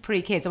no, this is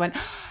pre-kids, I went,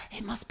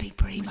 it must be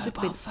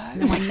pre-mobile phone.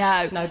 No, I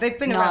know. No, they've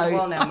been around a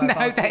while now. I know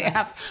mobiles, they haven't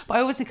have. But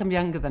I always think I'm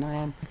younger than I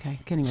am. Okay,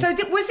 anyway. So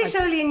was this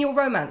early in your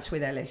romance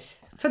with Ellis?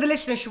 For the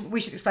listeners,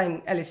 we should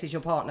explain Ellis is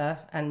your partner,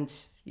 and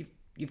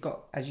you've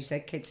got, as you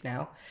said, kids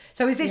now.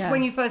 So is this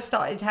when you first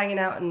started hanging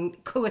out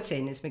and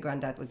courting, as my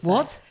granddad would say?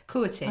 What?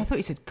 Courting. I thought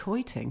you said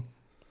coiting.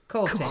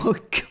 Courting.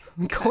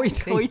 Coiting.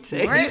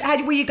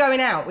 Coiting. Were you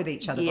going out with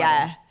each other? by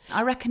Yeah, then?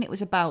 I reckon it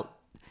was about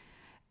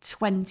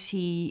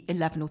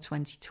 2011 or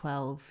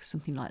 2012,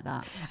 something like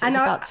that. So And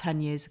it's about 10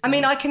 years ago. I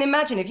mean, I can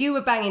imagine if you were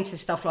banging to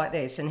stuff like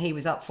this and he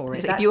was up for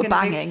it. If you were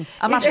banging.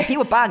 Imagine if you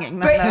were banging.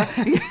 But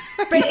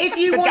if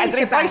you wanted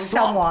to bang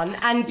someone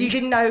and you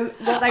didn't know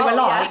what they were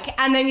like,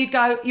 and then you'd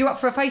go, you're up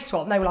for a face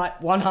swap, and they were like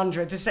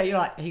 100%, you're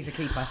like, he's a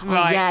keeper.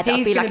 Right. Yeah, that'd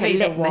He's be gonna like a the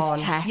litmus one.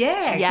 test.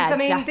 Yeah, Yeah, I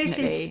mean, definitely. this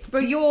is for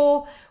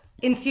your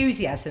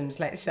enthusiasms,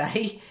 let's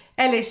say.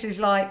 Ellis is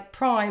like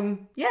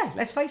prime,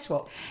 let's face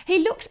swap.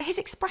 His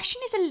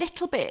expression is a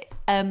little bit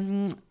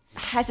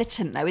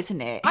hesitant though,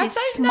 isn't it? I His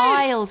don't know.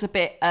 smile's a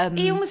bit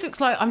He almost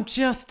looks like I'm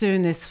just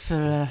doing this for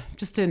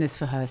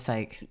her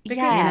sake.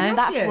 yeah,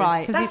 that's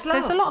right. Because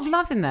there's a lot of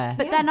love in there.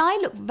 But then I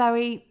look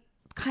very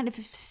kind of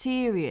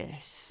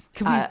serious.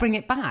 Can we bring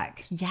it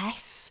back?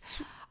 Yes.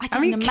 I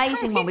did an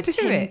amazing one with do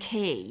Tim it?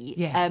 Key.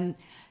 Yeah.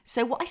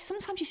 So what I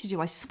sometimes used to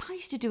do, I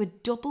used to do a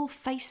double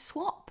face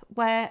swap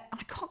where, and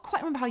I can't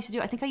quite remember how I used to do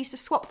it. I think I used to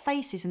swap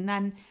faces and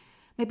then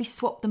maybe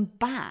swap them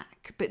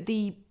back. But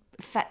the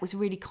effect was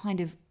really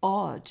kind of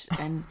odd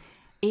and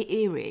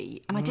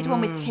eerie. And I did one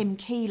with Tim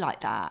Key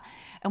like that.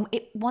 And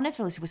one of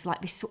those was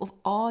like this sort of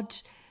odd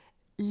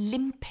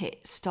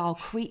limpet style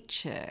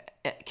creature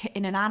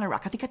in an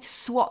anorak. I think I'd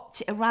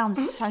swapped it around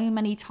so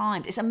many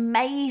times. It's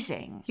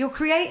amazing. You're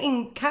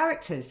creating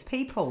characters,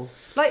 people.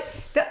 Like,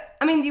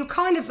 you're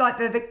kind of like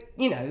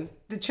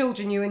the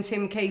children you and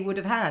Tim Key would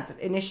have had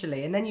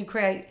initially, and then you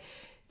create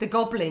the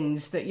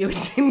goblins that you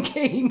and Tim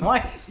Key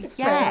might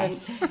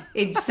Yes.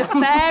 in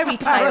some Fairy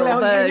tale parallel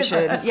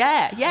version. universe.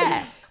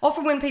 Yeah.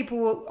 Often when people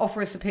will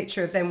offer us a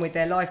picture of them with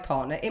their life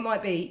partner, it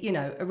might be,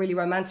 a really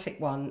romantic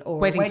one or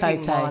Wedding a wedding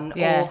photo, one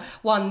yeah. or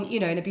one,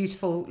 in a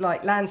beautiful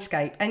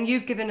landscape. And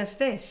you've given us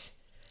this.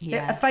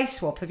 Yeah. A face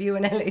swap of you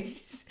and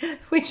Ellis,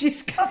 which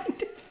is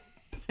kind of...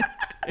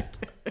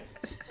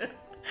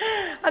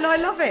 and I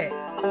love it.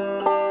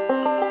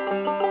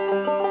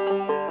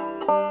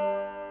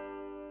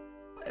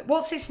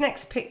 What's this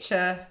next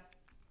picture?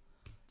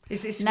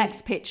 Is this...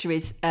 Next picture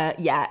is,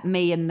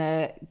 me and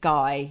the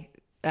guy...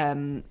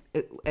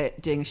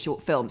 doing a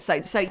short film.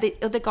 So the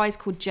other guy's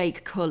called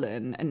Jake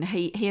Cullen, and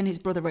he and his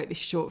brother wrote this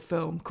short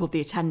film called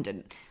The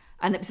Attendant,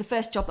 and it was the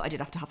first job that I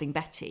did after having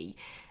Betty.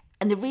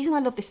 And the reason I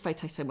love this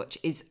photo so much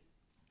is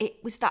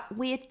it was that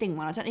weird thing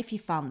when, I don't know if you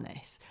found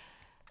this,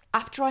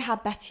 after I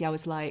had Betty, I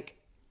was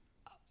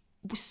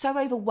so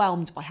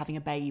overwhelmed by having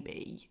a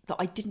baby that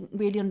I didn't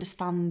really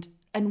understand,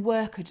 and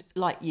work had,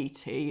 like you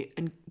two,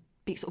 and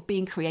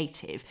being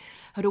creative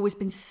had always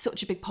been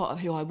such a big part of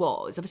who I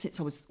was ever since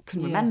I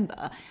couldn't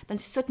remember. Then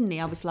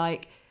suddenly I was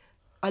like,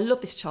 I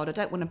love this child, I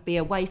don't want to be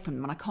away from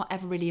them, and I can't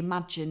ever really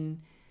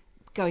imagine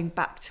going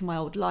back to my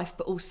old life,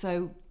 but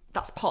also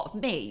that's part of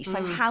me.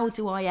 So how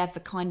do I ever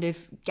kind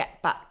of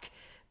get back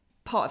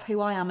part of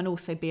who I am and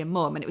also be a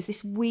mum? And it was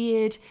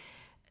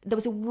there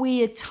was a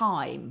weird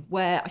time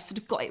where I sort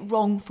of got it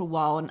wrong for a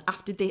while, and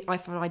after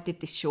I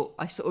did this short,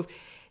 I sort of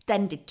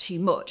then did too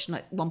much. And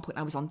at one point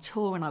I was on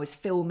tour and I was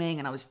filming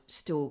and I was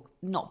still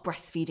not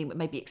breastfeeding, but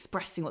maybe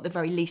expressing, or at the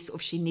very least sort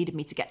of she needed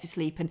me to get to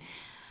sleep. And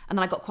then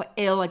I got quite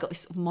ill. I got this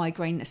sort of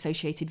migraine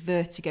associated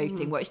vertigo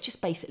thing where it's just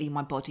basically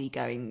my body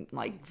going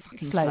like,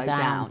 fucking slow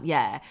down.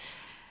 Yeah.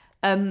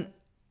 And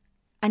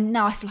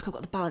now I feel like I've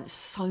got the balance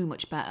so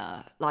much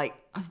better. Like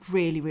I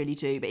really, really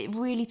do. But it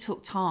really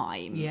took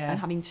time and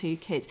having 2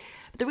 kids.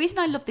 But the reason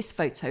I love this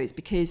photo is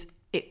because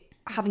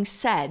having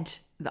said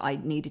that I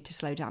needed to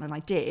slow down, and I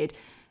did,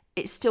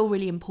 it's still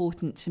really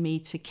important to me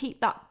to keep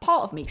that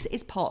part of me, because it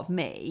is part of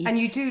me. And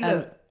you do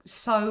look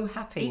so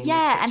happy.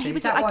 Yeah, and he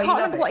was, I can't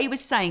remember what he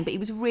was saying, but he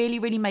was really,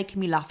 really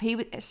making me laugh. He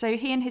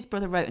and his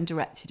brother wrote and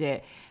directed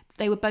it.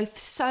 They were both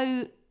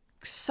so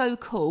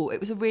cool. It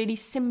was a really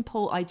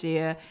simple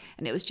idea,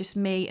 and it was just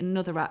me and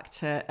another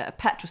actor at a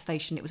petrol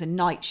station. It was a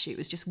night shoot. It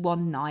was just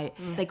one night.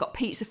 They got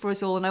pizza for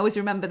us all, and I always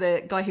remember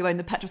the guy who owned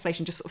the petrol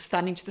station just sort of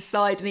standing to the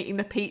side and eating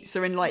the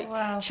pizza and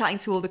chatting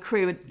to all the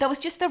crew. And there was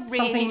just a really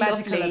something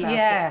magical lovely, about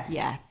it.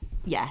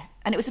 Yeah.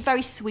 And it was a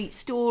very sweet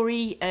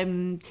story.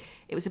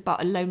 It was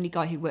about a lonely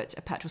guy who worked at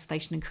a petrol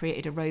station and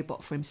created a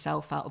robot for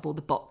himself out of all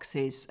the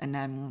boxes.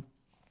 And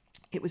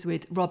it was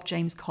with Rob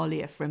James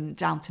Collier from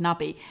Downton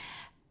Abbey,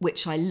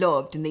 which I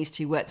loved, and these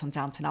two worked on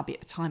Downton Abbey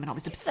at the time, and I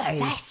was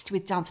obsessed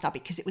with Downton Abbey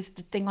because it was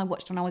the thing I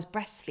watched when I was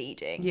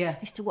breastfeeding. Yeah,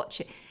 I used to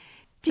watch it.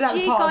 That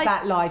was part of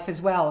that life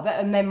as well,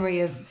 that a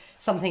memory of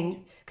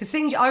something, because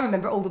things I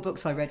remember, all the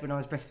books I read when I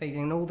was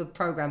breastfeeding and all the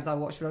programs I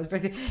watched when I was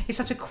breastfeeding. It's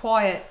such a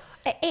quiet.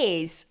 It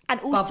is, and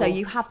also bubble.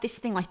 You have this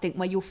thing, I think,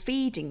 where you're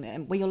feeding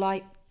them, where you're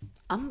like,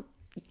 I'm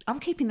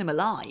keeping them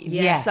alive.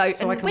 Yeah. So I and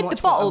can with watch the what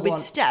I bottle with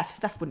want.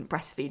 Steph wouldn't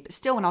breastfeed, but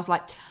still, when I was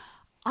like,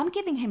 I'm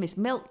giving him his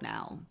milk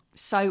now,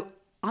 so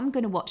I'm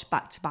going to watch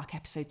back-to-back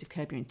episodes of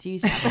Curb Your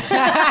Enthusiasm.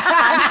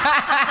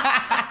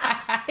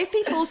 If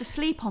he falls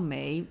asleep on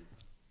me,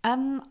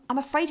 I'm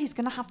afraid he's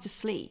going to have to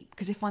sleep,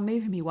 because if I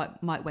move him, he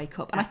might wake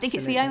up. And I think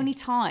it's the only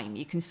time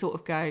you can sort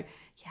of go,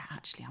 yeah,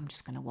 actually, I'm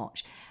just going to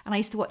watch. And I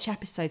used to watch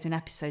episodes and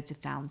episodes of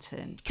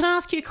Downton. Can I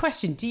ask you a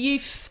question? Do you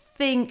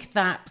think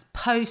that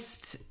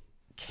post-kids,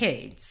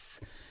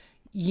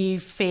 you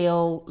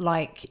feel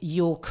like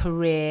your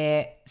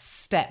career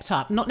stepped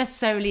up? Not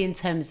necessarily in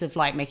terms of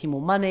like making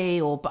more money,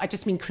 but I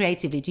just mean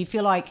creatively. Do you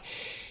feel like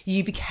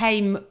you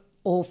became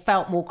or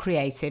felt more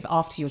creative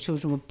after your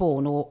children were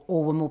born, or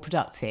were more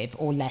productive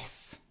or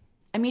less?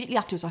 Immediately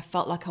afterwards, I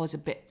felt like I was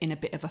in a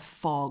bit of a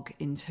fog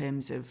in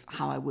terms of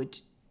how I would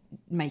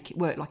make it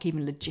work, like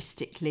even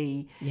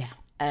logistically. Yeah.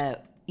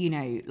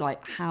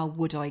 Like how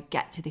would I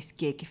get to this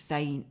gig if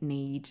they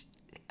need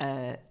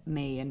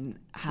me, and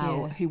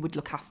who would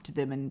look after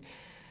them,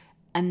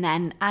 and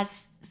then as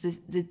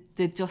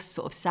the dust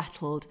sort of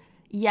settled,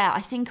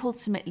 I think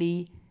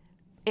ultimately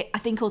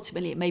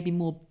it made me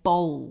more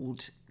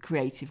bold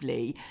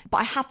creatively. But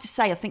I have to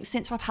say, I think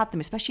since I've had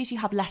them, especially as you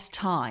have less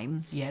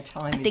time,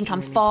 time I think I'm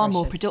really far precious.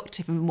 more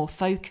productive and more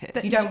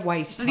focused. You don't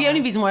waste time. The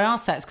only reason why I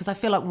asked that is because I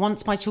feel like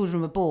once my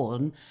children were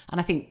born,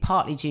 and I think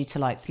partly due to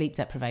like sleep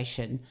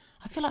deprivation,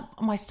 I feel like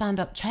my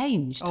stand-up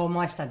changed. Oh,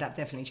 my stand-up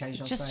definitely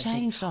changed. Just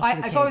changed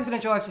after the if I was kids. going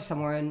to drive to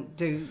somewhere and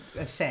do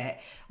a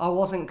set, I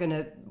wasn't going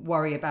to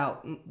worry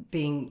about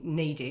being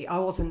needy. I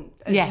wasn't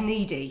as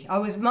needy. I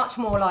was much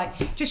more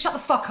like, just shut the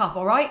fuck up,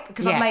 all right?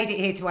 Because I've made it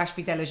here to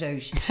Ashby de la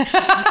Zouge.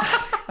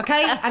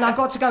 Okay? And I've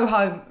got to go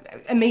home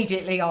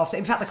immediately after.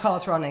 In fact, the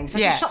car's running. So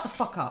just shut the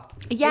fuck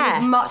up. Yeah. It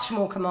was much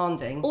more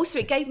commanding. Also,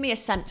 it gave me a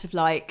sense of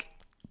like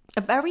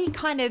a very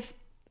kind of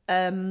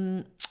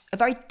a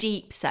very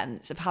deep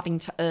sense of having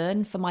to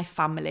earn for my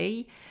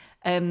family.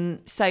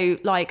 So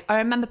like I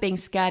remember being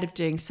scared of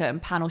doing certain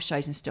panel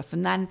shows and stuff,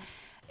 and then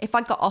if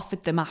I got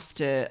offered them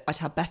after I'd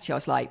had Betty, I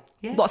was like,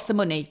 what's the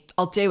money?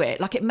 I'll do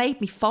it. Like it made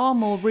me far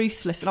more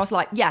ruthless, and I was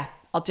like, yeah,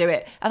 I'll do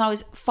it. And I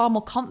was far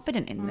more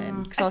confident in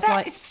them because I was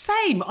like, it's the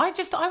same. I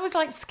was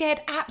like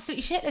scared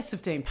absolutely shitless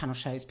of doing panel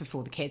shows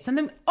before the kids. And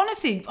then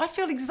honestly, I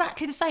feel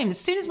exactly the same. As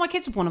soon as my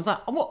kids were born, I was like,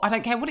 oh, I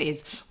don't care what it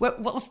is.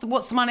 What's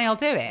the money? I'll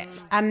do it.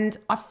 And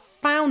I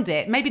found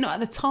it, maybe not at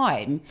the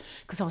time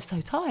because I was so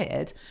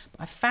tired,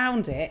 but I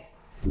found it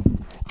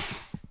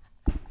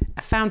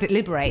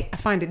liberating. I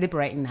find it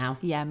liberating now.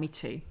 Yeah, me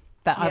too.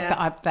 But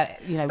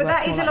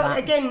that is a lot.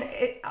 Again,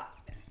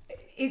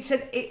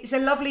 it's a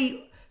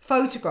lovely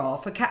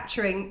photograph for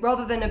capturing,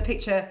 rather than a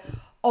picture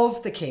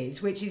of the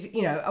kids, which is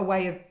a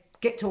way of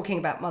talking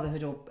about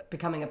motherhood or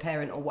becoming a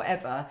parent or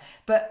whatever,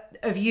 but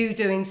of you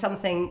doing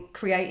something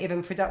creative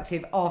and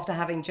productive after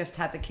having just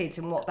had the kids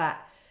and what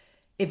that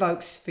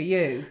evokes for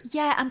you.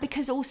 Yeah, and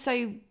because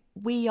also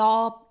we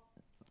are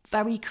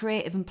very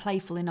creative and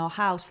playful in our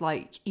house.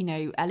 Like,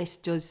 Ellis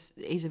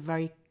is a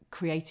very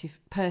creative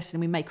person,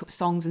 and we make up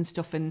songs and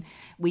stuff, and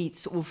we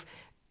sort of,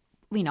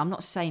 I'm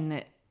not saying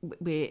that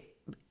we're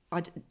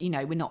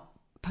not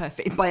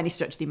perfect by any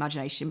stretch of the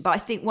imagination, but I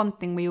think one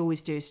thing we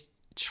always do is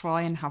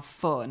try and have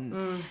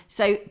fun.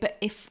 So, but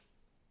if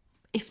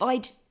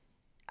I'd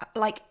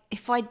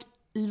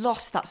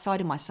lost that side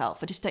of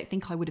myself, I just don't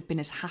think I would have been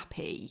as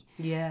happy.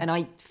 Yeah. And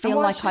I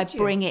feel like I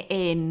bring it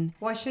in.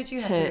 Why should you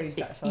have to lose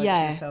that side of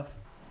yourself?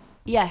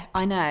 Yeah,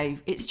 I know.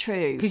 It's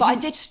true. But I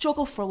did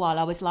struggle for a while.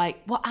 I was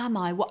like, what am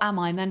I?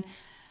 And then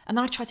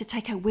I tried to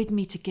take her with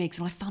me to gigs,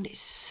 and I found it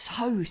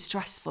so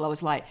stressful. I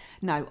was like,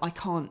 no, I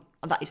can't.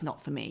 That is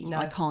not for me. No.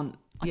 I can't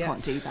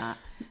do that.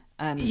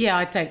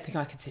 I don't think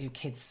I could do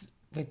kids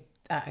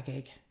at a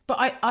gig. But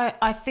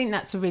I think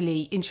that's a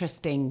really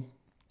interesting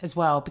as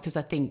well, because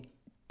I think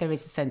there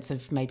is a sense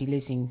of maybe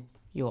losing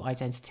your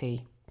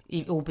identity,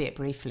 albeit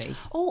briefly.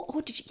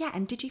 Or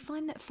did you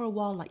find that for a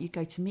while, like you'd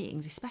go to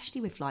meetings, especially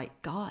with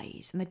like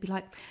guys, and they'd be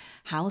like,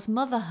 how's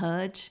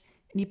motherhood?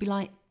 And you'd be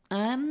like,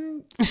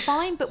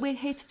 fine, but we're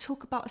here to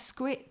talk about a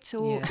script,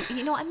 or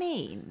you know what I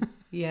mean?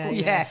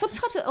 Yeah.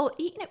 Sometimes,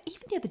 even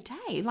the other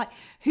day, like,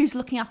 who's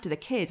looking after the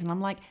kids? And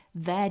I'm like,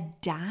 their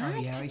dad.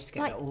 Oh yeah, I used to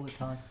get that all the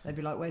time. They'd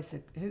be like, "Who's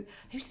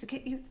the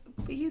kid?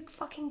 Are you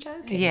fucking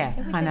joking?" Yeah,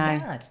 I know.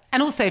 Dad.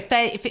 And also,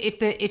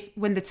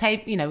 when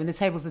the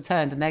tables are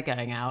turned and they're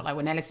going out, like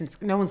when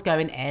no one's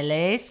going,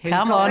 Ellis,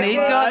 come on, who's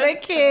got the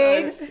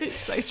kids? It's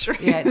so true.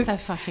 Yeah, it's so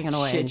fucking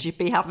annoying. Should you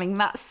be having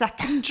that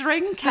second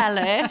drink,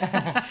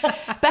 Ellis?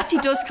 Betty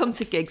does come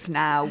to gigs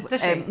now.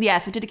 Does she?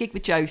 So I did a gig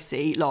with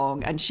Josie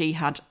Long, and she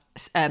had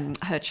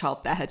her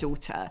child there, her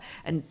daughter,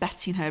 and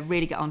Betty and her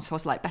really get on. So I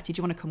was like, Betty, do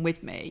you want to come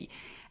with me?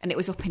 And it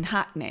was up in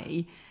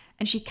Hackney,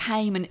 and she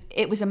came, and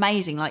it was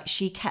amazing. Like,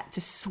 she kept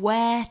a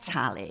swear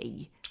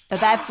tally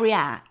of every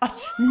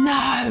act. No.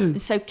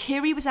 And so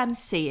Kiri was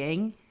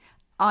emceeing,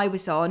 I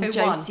was on,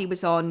 Josie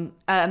was on.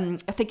 I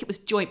think it was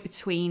joint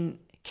between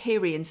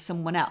Kiri and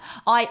someone else.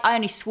 I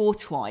only swore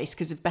twice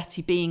because of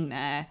Betty being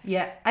there.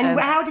 Yeah. And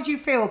how did you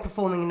feel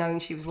performing knowing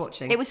she was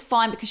watching? It was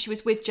fine because she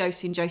was with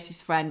Josie and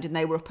Josie's friend, and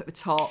they were up at the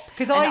top.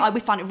 Because we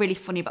found it really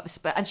funny about the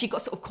spurt. And she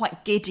got sort of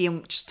quite giddy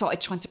and started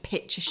trying to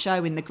pitch a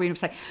show in the green room,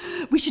 saying,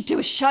 we should do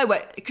a show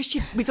because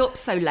she was up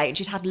so late and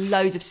she'd had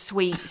loads of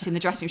sweets in the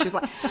dressing room. She was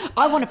like,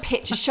 I want to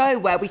pitch a show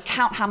where we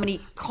count how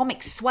many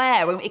comics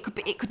swear, and it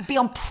could be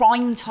on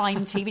prime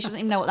time TV. She doesn't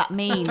even know what that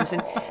means.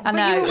 And I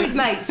know. But you were with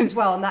mates as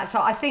well, and that's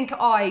how I think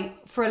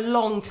for a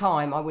long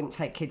time, I wouldn't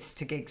take kids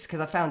to gigs because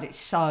I found it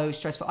so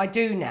stressful. I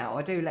do now.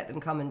 I do let them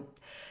come and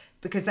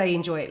because they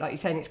enjoy it, like you're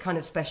saying, it's kind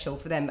of special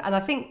for them. And I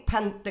think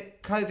the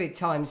COVID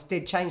times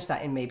did change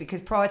that in me,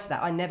 because prior to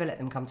that, I never let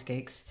them come to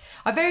gigs.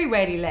 I very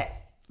rarely let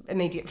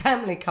immediate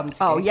family come to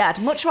gigs. Oh yeah,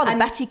 I'd much rather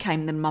Betty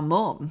came than my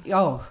mum.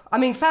 Oh, I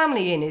mean,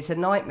 family in is a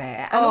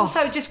nightmare. And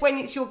also just when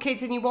it's your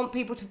kids and you want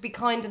people to be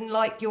kind and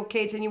like your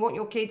kids, and you want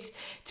your kids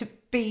to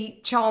be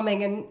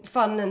charming and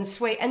fun and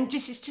sweet, and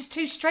it's just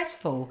too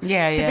stressful to be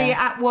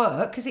at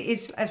work, because it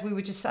is, as we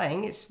were just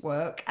saying, it's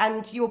work,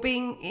 and you're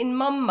being in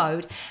mum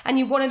mode, and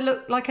you want to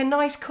look like a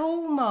nice,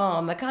 cool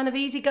mum, a kind of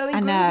easygoing,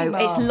 groovy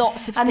mum. It's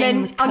lots of and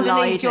things then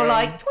underneath colliding. you're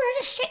like, do you want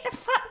to just sit the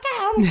fuck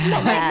down,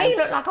 not make me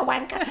look like a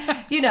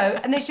wanker, you know?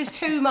 And there's just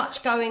too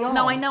much going on.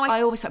 No, I know.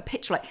 I always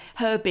picture like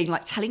her being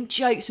like telling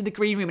jokes in the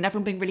green room and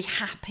everyone being really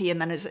happy, and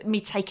then there's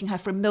me taking her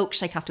for a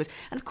milkshake afterwards.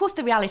 And of course,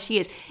 the reality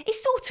is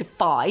it's sort of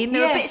fine.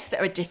 There are bits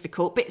that are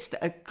difficult, bits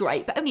that are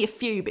great, but only a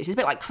few bits. It's a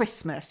bit like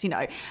Christmas, you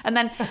know. And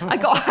then I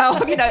got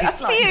out, you know, a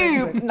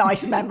few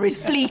nice memories,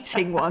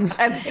 fleeting ones.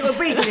 It will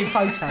be good in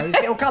photos.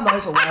 It'll come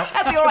over well.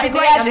 It'll be all right in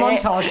the edit.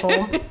 edit. Montage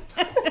form.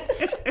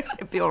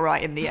 It'll be all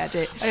right in the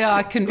edit. Yeah,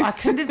 I could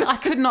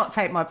not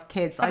take my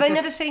kids. Have they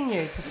never seen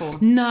you before?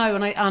 No,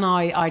 and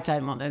I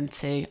don't want them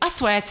to. I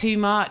swear too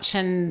much,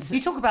 and you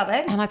talk about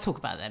them, and I talk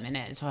about them in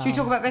it as well. Do you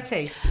talk about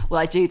Betty?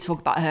 Well, I do talk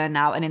about her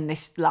now, and in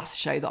this last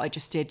show that I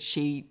just did,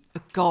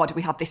 God,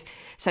 we had this.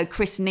 So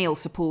Chris Neal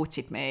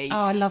supported me. Oh,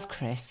 I love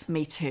Chris.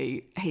 Me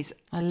too.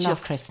 I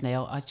love Chris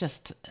Neal.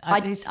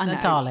 He's a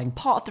darling.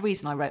 Part of the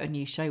reason I wrote a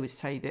new show was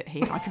so that he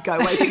and I could go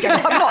away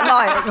together. I'm not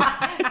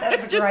lying.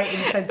 That's a great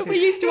incentive.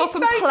 We used to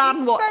often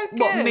plan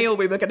what meal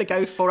we were going to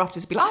go for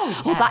afterwards. Be like,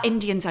 oh, that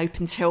Indian's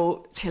open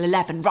till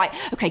 11. Right.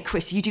 Okay,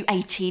 Chris, you do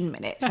 18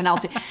 minutes and I'll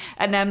do.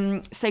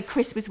 And so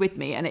Chris was with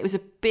me, and it was a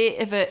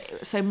bit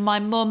of so my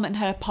mum and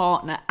her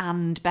partner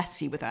and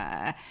Betty were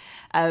there.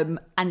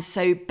 And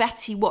so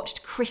Betty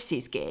watched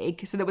Chris's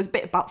gig, so there was a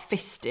bit about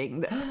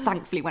fisting that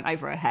thankfully went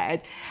over her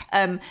head,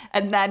 and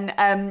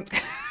then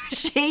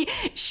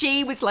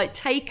she was like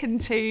taken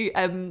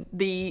to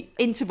the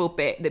interval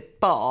bit, the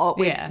bar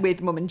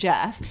with Mum and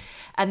Jeff,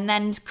 and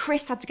then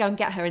Chris had to go and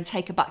get her and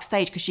take her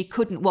backstage because she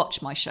couldn't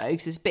watch my show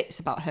because there's bits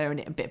about her in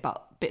it and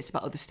bits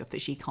about other stuff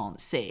that she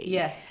can't see.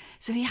 Yeah.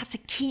 So he had to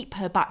keep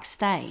her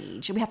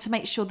backstage, and we had to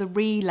make sure the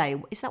relay,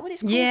 is that what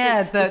it's called?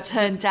 Yeah, was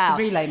turned down.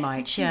 The relay mic.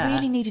 And she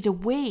really needed a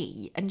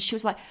wee, and she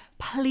was like,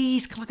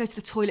 please, can I go to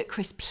the toilet,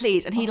 Chris,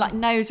 please? And he like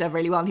knows her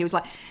really well, and he was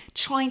like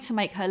trying to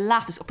make her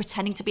laugh, and sort of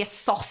pretending to be a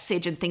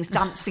sausage and things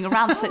dancing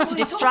around to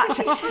distract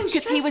her,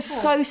 because he was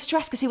so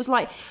stressed, because he was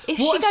like, if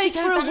she goes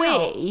for a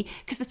wee,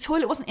 because the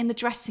toilet wasn't in the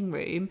dressing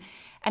room,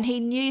 and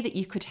he knew that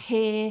you could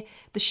hear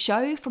the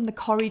show from the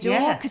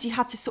corridor because you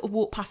had to sort of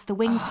walk past the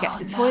wings to get to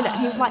the toilet. And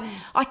he was like,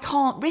 I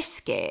can't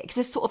risk it because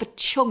there's sort of a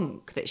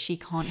chunk that she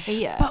can't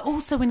hear. But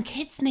also when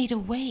kids need a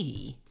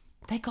wee,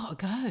 they got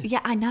to go. Yeah,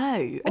 I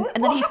know. And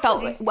then he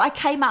felt, I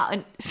came out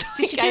and...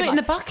 Did she do it in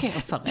the bucket or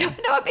something?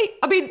 No,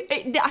 I mean,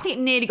 I think it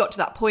nearly got to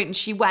that point, and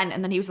she went,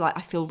 and then he was like,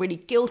 I feel really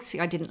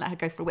guilty. I didn't let her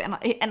go for a wee.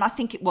 And I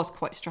think it was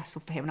quite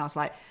stressful for him. And I was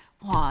like,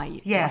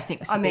 why do I think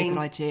this would be a good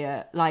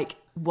idea? Like,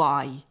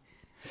 why?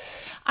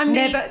 I mean,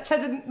 never. So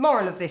the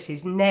moral of this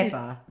is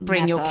never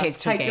bring your kids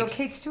to a gig. Take your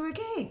kids to a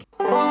gig.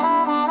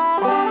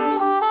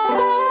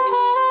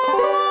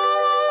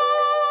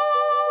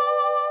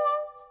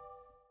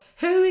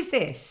 Who is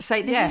this?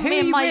 So this is me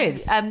and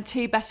my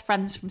two best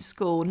friends from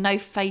school. No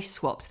face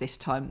swaps this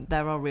time.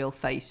 There are real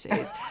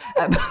faces.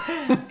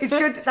 It's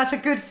good. That's a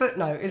good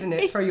footnote, isn't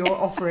it, for your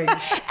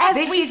offerings?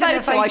 Every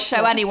photo I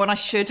show anyone, I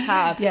should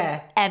have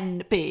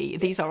NB.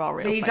 These are our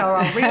real faces. These are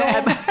our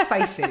real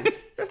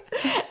faces.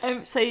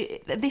 So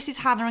this is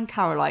Hannah and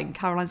Caroline.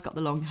 Caroline's got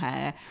the long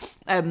hair.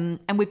 And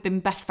we've been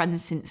best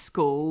friends since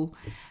school.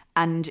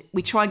 And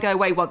we try and go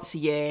away once a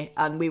year,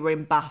 and we were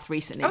in Bath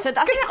recently. I was going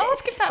to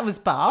ask if that was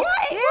Bath.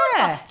 Yeah, it was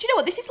Bath. Do you know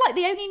what? This is like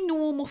the only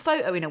normal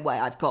photo in a way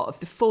I've got of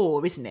the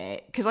four, isn't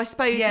it? Because I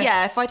suppose,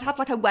 if I'd had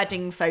like a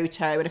wedding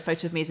photo and a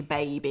photo of me as a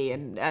baby,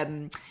 and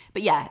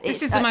but yeah,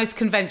 this is the most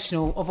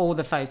conventional of all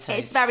the photos.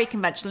 It's very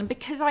conventional, and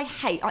because I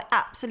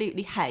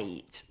absolutely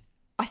hate.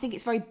 I think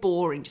it's very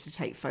boring just to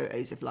take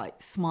photos of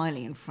like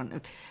smiling in front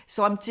of.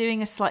 So I'm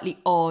doing a slightly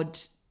odd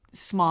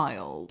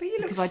smile, but you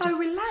look so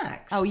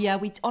relaxed. Oh yeah,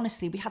 we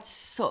had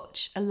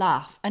such a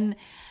laugh, and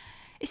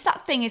it's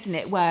that thing, isn't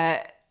it,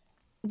 where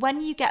when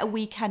you get a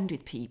weekend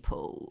with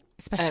people,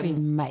 especially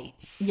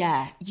mates,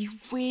 you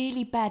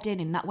really bed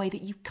in that way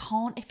that you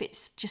can't if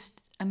it's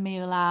just a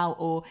meal out.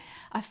 Or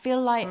I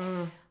feel like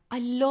I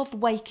love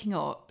waking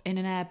up in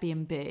an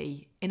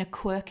Airbnb, in a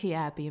quirky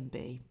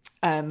Airbnb,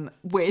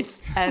 with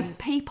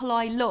people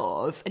I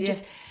love, and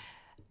just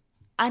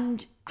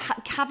and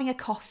having a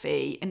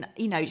coffee, and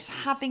just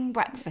having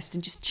breakfast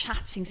and just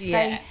chatting,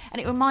 staying.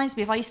 And it reminds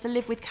me of, I used to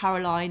live with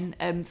Caroline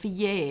for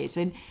years,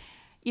 and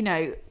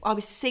I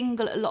was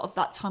single a lot of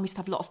that time. We used to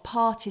have a lot of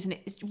parties, and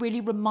it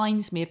really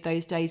reminds me of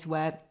those days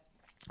where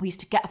we used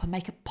to get up and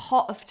make a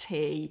pot of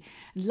tea,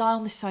 lie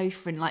on the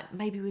sofa, and like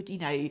maybe we'd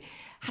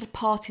had a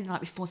party the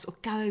night before, sort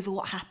of go over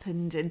what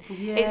happened, and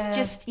it's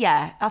just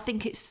I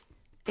think it's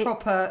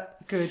proper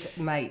good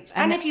mates.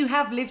 And if you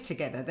have lived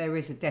together, there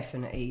is a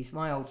definite ease.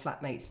 My old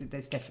flatmates,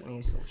 there's definitely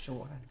a sort of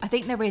shorthand. I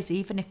think there is,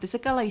 even if there's a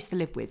girl I used to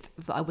live with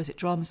that I was at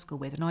drama school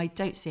with, and I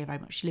don't see her very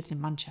much. She lives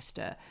in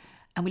Manchester,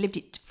 and we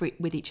lived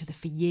with each other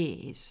for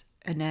years.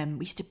 And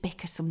we used to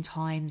bicker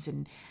sometimes,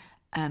 and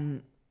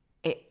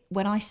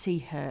when I see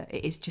her,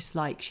 it is just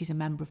like she's a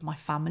member of my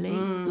family.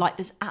 Like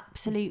there's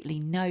absolutely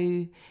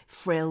no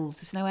frills,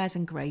 there's no airs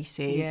and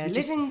graces. Yeah,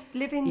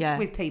 living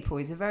with people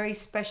is a very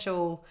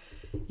special,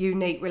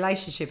 unique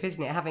relationship,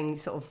 isn't it? Having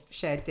sort of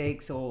shared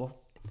digs or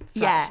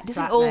it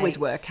doesn't always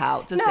work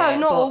out, does it? No,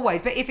 not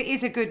always. But if it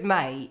is a good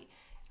mate,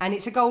 and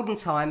it's a golden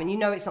time, and you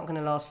know it's not going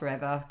to last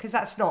forever, because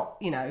that's not,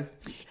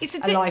 it's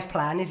a life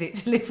plan, is it,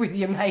 to live with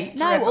your mate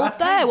forever? No,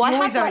 although you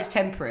always know it's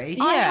temporary.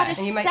 I had a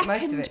and you make the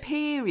most of second it.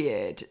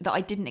 period that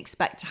I didn't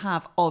expect to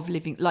have of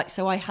living. Like,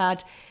 so I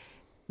had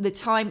the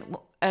time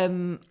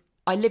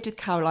I lived with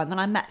Caroline, then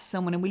I met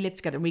someone and we lived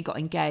together and we got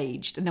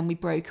engaged, and then we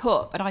broke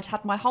up, and I'd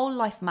had my whole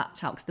life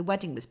mapped out because the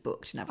wedding was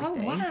booked and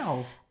everything. Oh,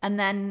 wow. And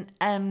then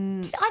I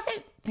don't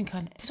think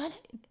I did.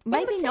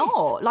 Maybe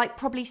not. Like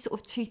probably sort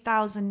of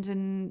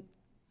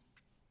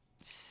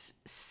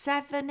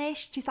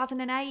 2007-ish,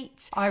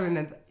 2008. I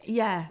remember.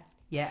 Yeah.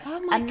 Yeah. Oh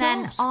my and God.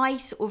 then I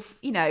sort of,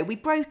 we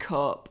broke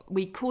up,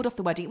 we called off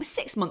the wedding. It was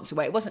 6 months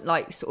away. It wasn't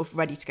like sort of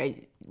ready to go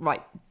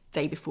right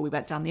day before we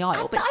went down the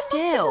aisle, but still.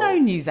 I must have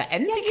known you then.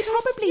 Yeah, you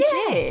probably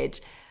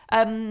did.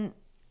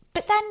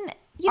 But then,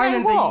 I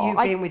remember you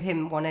being with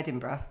him one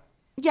Edinburgh.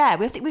 Yeah,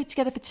 we were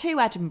together for 2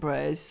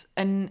 Edinburghs,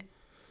 and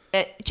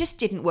it just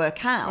didn't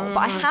work out. But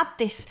I had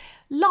this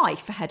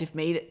life ahead of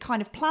me that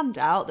kind of planned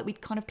out, that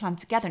we'd kind of planned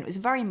together, and it was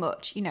very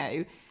much,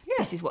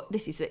 this is what's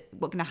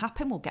going to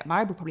happen. We'll get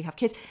married. We'll probably have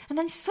kids. And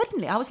then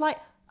suddenly I was like,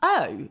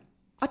 oh,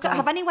 I don't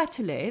have anywhere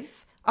to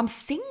live. I'm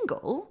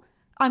single.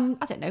 I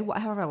don't know,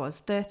 whatever I was,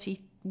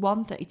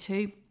 31,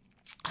 32.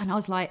 And I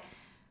was like,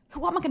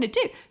 what am I going to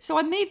do? So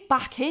I moved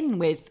back into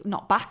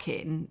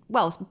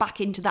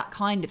that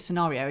kind of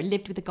scenario. I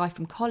lived with a guy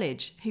from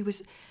college who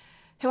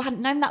I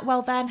hadn't known that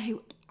well then,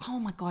 who, oh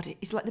my God, it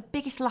is like the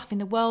biggest laugh in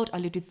the world. I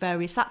lived with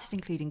various actors,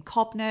 including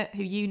Cobnett,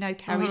 who you know,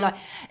 Kerry. Like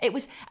it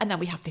was, and then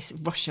we have this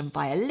Russian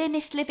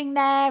violinist living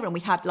there, and we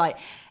had like,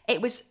 it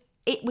was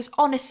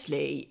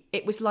honestly,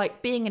 it was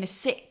like being in a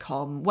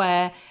sitcom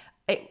where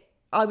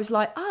I was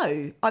like,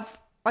 oh, I've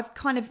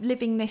kind of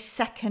living this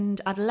second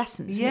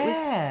adolescence. And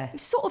it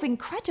was sort of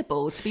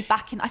incredible to be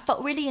back in. I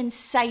felt really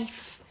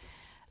safe,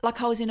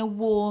 like I was in a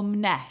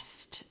warm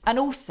nest. And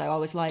also I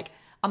was like,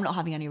 I'm not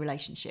having any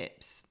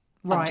relationships.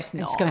 Right, I'm just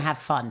not. I'm just going to have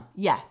fun.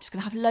 Yeah, just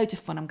going to have loads of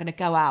fun. I'm going to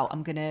go out.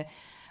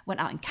 Went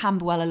out in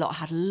Camberwell a lot.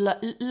 Had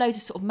loads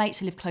of sort of mates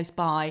who lived close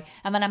by.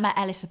 And then I met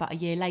Ellis about a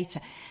year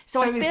later.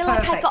 So I feel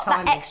like I got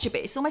that extra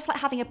bit. It's almost like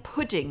having a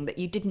pudding that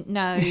you didn't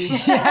know was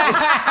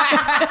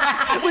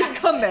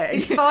coming.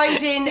 It's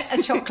finding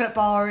a chocolate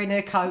bar in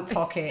a coat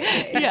pocket.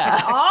 Yeah.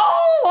 Like,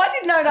 oh, I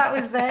didn't know that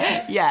was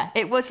there. Yeah,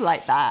 it was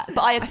like that.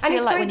 But I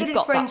feel like when you've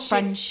got that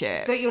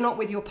friendship. That you're not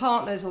with your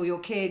partners or your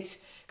kids.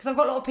 Because I've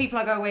got a lot of people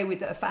I go away with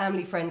that are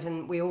family friends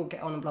and we all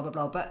get on and blah, blah,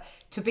 blah. But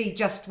to be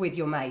just with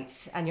your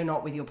mates and you're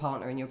not with your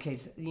partner and your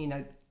kids,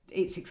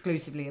 it's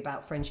exclusively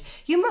about friendship.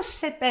 You must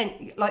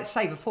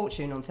save a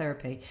fortune on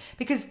therapy,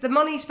 because the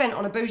money spent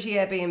on a bougie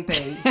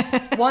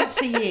Airbnb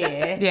once a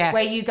year,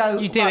 where you go,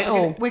 you do it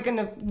all. We're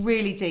gonna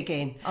really dig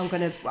in. I'm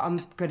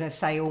gonna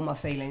say all my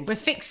feelings. We're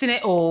fixing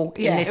it all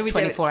in this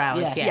 24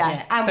 hours.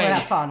 Yes, and we'll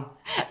have fun.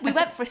 We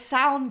went for a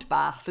sound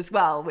bath as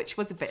well, which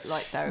was a bit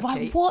like therapy.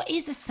 Right, what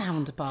is a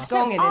sound bath?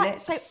 Gonging in it.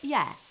 So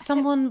yeah,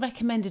 someone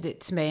recommended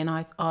it to me, and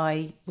I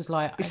was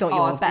like, it's not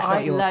your thing.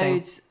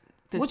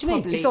 What do you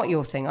mean? It's not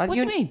your thing. What do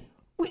you mean?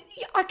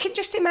 I can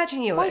just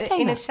imagine you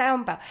in a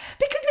sound bath.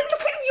 Because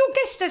look at your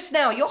guestess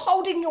now. You're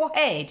holding your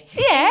head.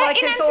 Yeah,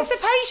 in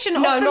anticipation.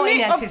 No, not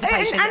in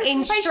anticipation.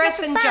 In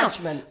stress and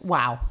judgment.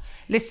 Wow.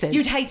 Listen.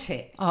 You'd hate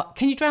it.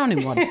 Can you drown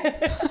in one?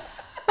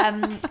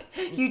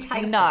 You'd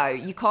hate it. No,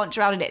 you can't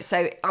drown in it.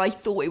 So I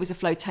thought it was a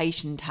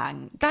flotation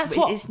tank. That's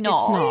what it's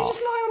not. You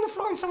just lie on the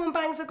floor and someone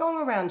bangs a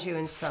gong around you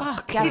and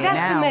stuff. See,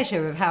 that's the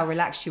measure of how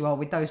relaxed you are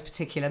with those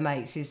particular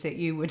mates, is that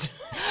you would.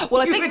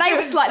 Well, I think they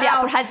were slightly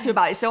apprehensive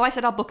about it. So I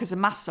said, I'll book us a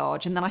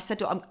massage. And then I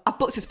said, I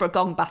booked us for a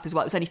gong bath as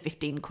well. It was only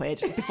 15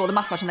 quid before the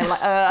massage. And they were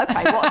like,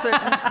 okay, what's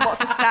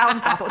a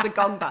sound bath? What's a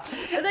gong bath?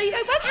 And they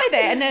went with it.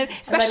 And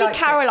especially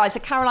Caroline. So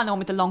Caroline, the one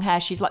with the long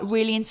hair, she's like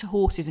really into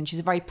horses and she's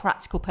a very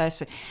practical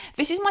person.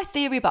 This is my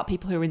theory about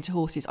people who are into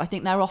horses. I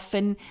think they're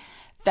often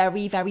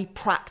very, very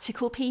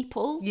practical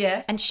people.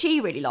 Yeah. And she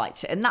really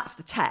liked it. And that's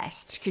the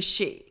test, because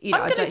she,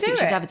 I don't think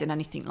she's ever done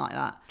anything like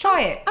that.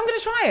 Try it. I'm going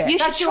to try it. You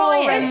should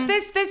try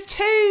it. There's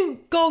 2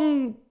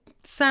 gong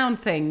sound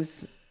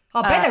things.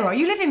 I bet there are.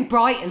 You live in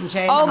Brighton,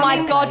 Jen. Oh my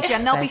God,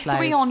 Jen, there'll be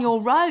 3 on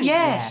your road.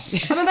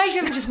 Yes. I'm amazed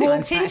you haven't just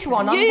walked into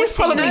one. You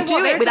probably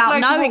do it without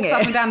knowing it.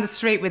 Up and down the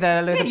street with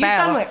a little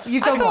bell.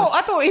 You've done one.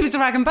 I thought he was a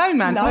rag and bone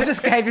man, so I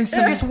just gave him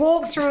some. Just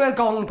walk through a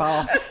gong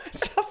bath.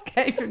 Just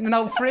gave him an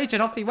old fridge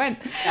and off he went.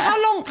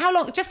 How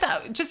long? Just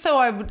so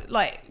I would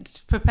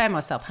prepare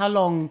myself. How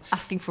long?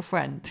 Asking for a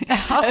friend.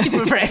 Asking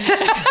for a friend.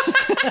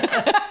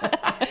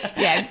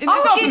 Yeah, it's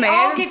not for me.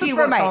 I'll It's give you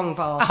for a mate. gong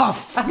bath.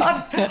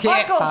 Oh,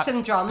 I've got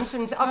some drums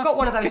and I've got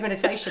one of those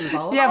meditation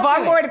bowls. yeah, I'll but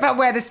do I'm it. worried about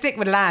where the stick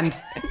would land.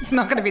 It's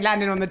not going to be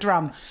landing on the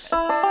drum.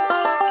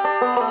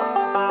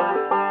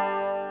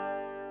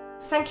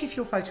 Thank you for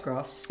your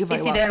photographs. You're very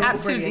Izzy, welcome. they're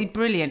absolutely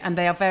brilliant, and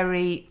they are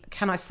very.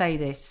 Can I say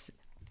this?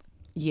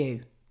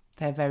 You.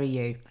 They're very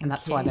you, and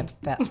that's why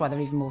they're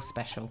even more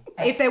special.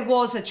 If there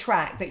was a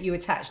track that you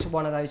attached to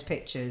one of those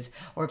pictures,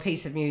 or a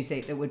piece of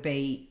music that would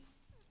be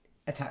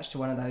attached to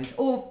one of those,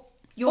 or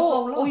your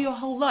whole life, or your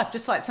whole life,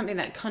 just like something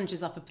that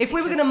conjures up a if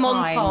we were particular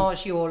going to time.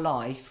 montage your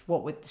life,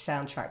 what would the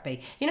soundtrack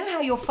be? You know how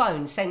your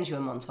phone sends you a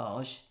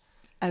montage,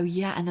 Oh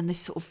yeah, and then this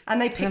sort of. and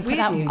they pick put weird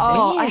that music.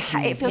 Oh, weird it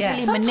feels music.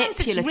 really Sometimes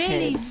manipulative. it's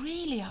really,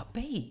 really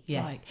upbeat.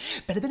 Yeah. Like,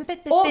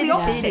 Or the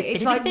opposite,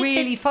 it's like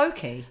really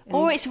folky.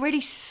 Or it's really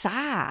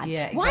sad.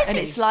 Yeah, Why is And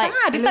it it's like-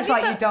 sad? It looks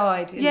like you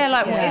died. Yeah,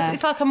 like Yeah.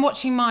 It's like I'm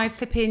watching my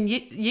flipping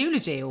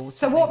eulogy or So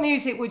something. what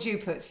music would you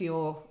put to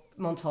your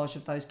montage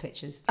of those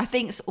pictures? I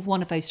think sort of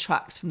one of those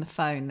tracks from the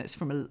phone that's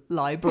from a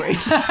library.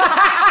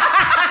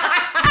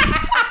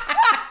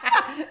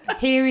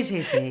 Here is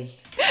Izzy.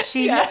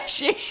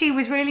 She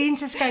was really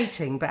into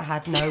skating but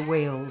had no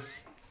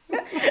wheels.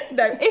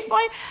 No, if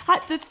I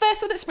had the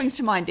first one that springs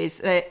to mind is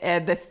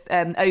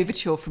the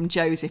overture from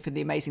Joseph and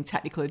the Amazing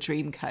Technicolor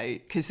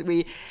Dreamcoat, because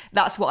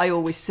that's what I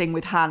always sing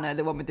with Hannah,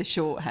 the one with the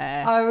short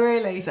hair. Oh,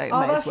 really? So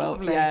Oh, may that's as well,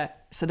 lovely. yeah.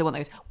 So the one that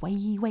goes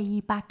way,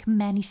 way back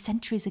many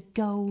centuries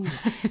ago,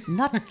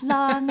 not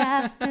long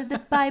after the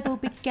Bible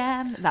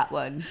began. That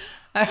one.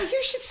 Oh,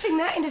 you should sing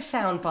that in a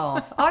sound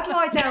bath. I'd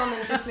lie down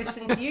and just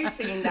listen to you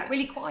singing that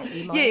really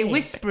quietly in my Yeah, ear.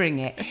 whispering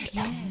it.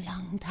 Long,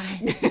 long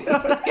time.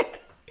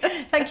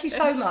 Thank you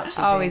so much, Izzy.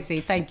 Oh,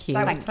 Izzy, thank you.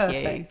 That was Thank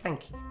perfect. you.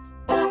 Thank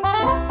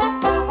you.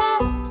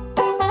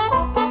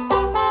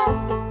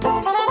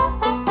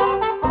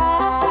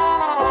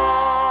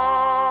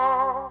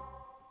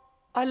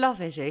 I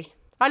love Izzy.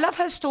 I love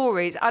her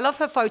stories. I love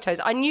her photos.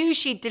 I knew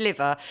she'd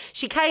deliver.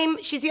 She's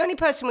the only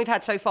person we've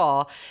had so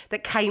far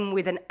that came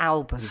with an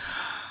album.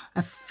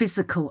 A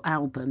physical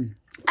album.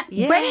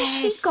 Yes. When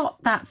she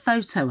got that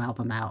photo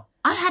album out,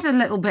 I had a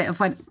little bit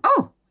of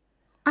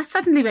I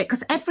suddenly went,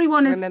 because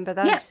everyone is... Remember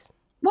those? Yeah.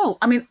 Well,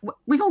 I mean,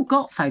 we've all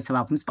got photo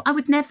albums, but I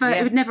would never, Yeah.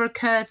 it would never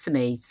occur to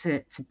me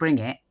to bring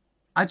it.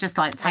 I just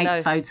take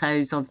know.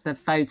 photos of the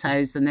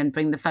photos and then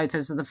bring the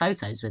photos of the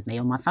photos with me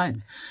on my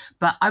phone.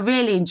 But I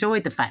really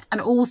enjoyed the fact, and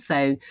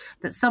also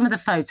that some of the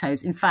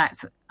photos, in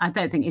fact, I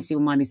don't think Izzy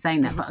will mind me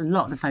saying that, but a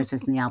lot of the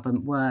photos in the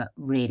album were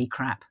really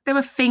crap. There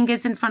were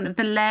fingers in front of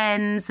the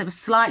lens. They were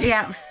slightly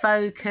out of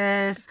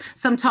focus.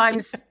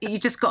 Sometimes you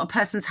just got a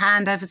person's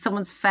hand over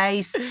someone's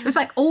face. It was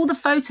like all the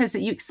photos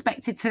that you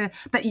expected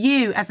that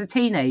you as a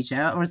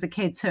teenager or as a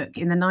kid took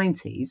in the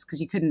 90s, because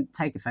you couldn't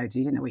take a photo,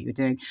 you didn't know what you were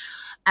doing.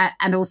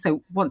 And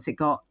also once you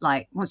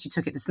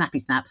took it to Snappy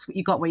Snaps,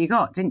 you got what you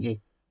got, didn't you?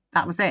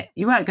 That was it.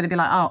 You weren't going to be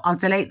like, oh, I'll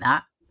delete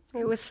that.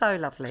 It was so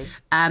lovely.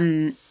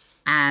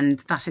 And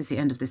that is the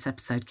end of this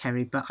episode,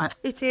 Kerry. But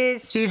It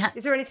is.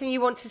 Is there anything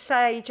you want to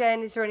say,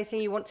 Jen? Is there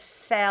anything you want to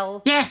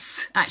sell?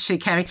 Yes, actually,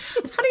 Kerry.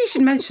 It's funny you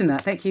should mention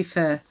that. Thank you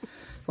for...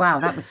 Wow,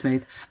 that was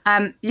smooth.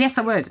 Yes,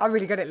 I would. I'm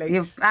really good at links.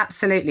 You're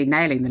absolutely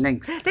nailing the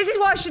links. This is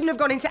why I shouldn't have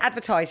gone into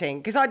advertising,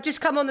 because I'd just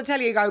come on the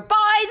telly and go,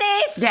 buy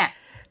this! Yeah.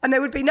 And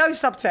there would be no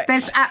subtext.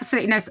 There's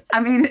absolutely no...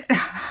 I mean,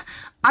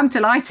 I'm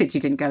delighted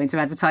you didn't go into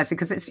advertising,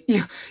 because it's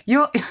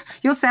your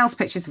sales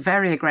pitch is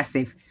very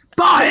aggressive.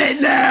 Buy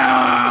it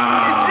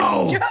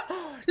now!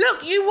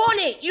 Look, you want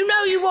it. You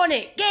know you want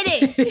it. Get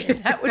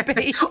it. That would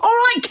be... All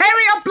right,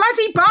 Kerry, I'll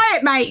bloody buy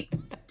it, mate.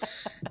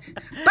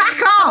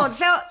 Back off. Come on,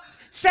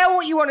 sell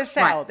what you want to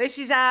sell. Right. This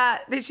is our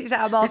market.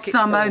 This is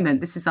our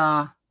moment. This is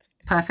our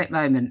perfect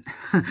moment.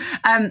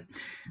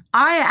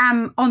 I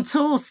am on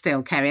tour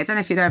still, Kerry. I don't know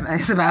if you know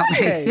this about me.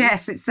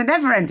 Yes, it's the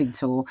never-ending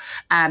tour.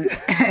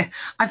 I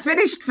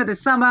finished for the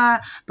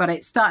summer, but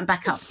it's starting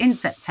back up in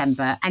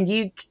September. And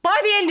by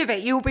the end of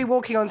it, you will be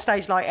walking on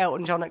stage like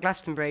Elton John at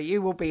Glastonbury.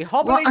 You will be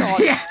hobbling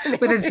on. Yeah,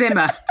 with a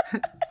Zimmer.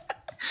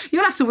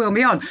 You'll have to wheel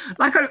me on,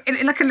 like one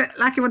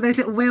of those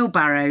little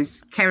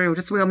wheelbarrows. Kerry will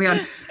just wheel me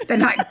on,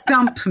 then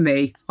dump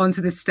me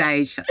onto the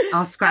stage.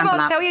 I'll scramble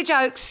Come on, up. tell your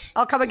jokes.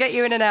 I'll come and get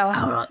you in an hour.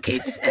 All right,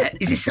 kids,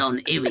 is this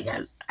on? Here we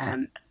go.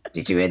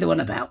 Did you hear the one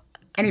about?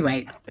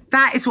 Anyway,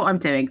 that is what I'm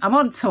doing. I'm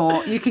on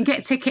tour. You can get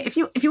a ticket if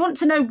you want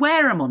to know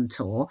where I'm on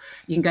tour.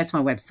 You can go to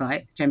my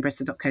website,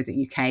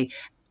 jenbrister.co.uk.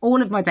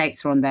 All of my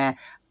dates are on there.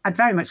 I'd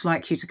very much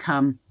like you to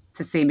come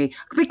to see me.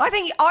 I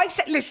think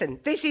listen,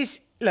 this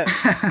is... Look,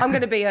 I'm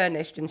going to be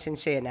earnest and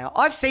sincere now.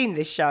 I've seen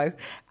this show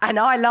and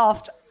I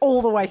laughed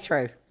all the way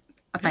through.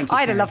 Thank you,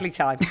 I had Kerry. a lovely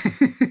time.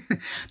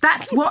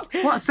 That's what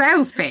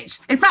sales pitch.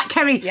 In fact,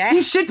 Kerry,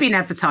 you should be in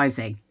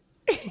advertising.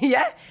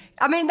 Yeah.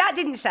 I mean, that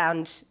didn't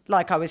sound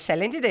like I was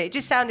selling, did it? It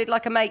just sounded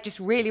like a mate just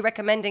really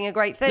recommending a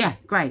great thing. Yeah,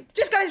 great.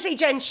 Just go and see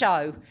Jen's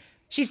show.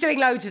 She's doing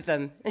loads of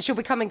them and she'll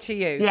be coming to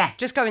you. Yeah.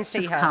 Just go and see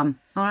Just her. come.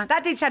 All right.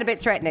 That did sound a bit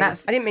threatening. I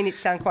didn't mean it to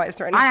sound quite as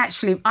threatening. I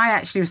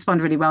actually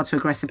respond really well to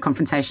aggressive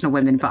confrontational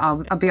women, but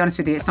I'll be honest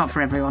with you, it's not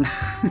for everyone.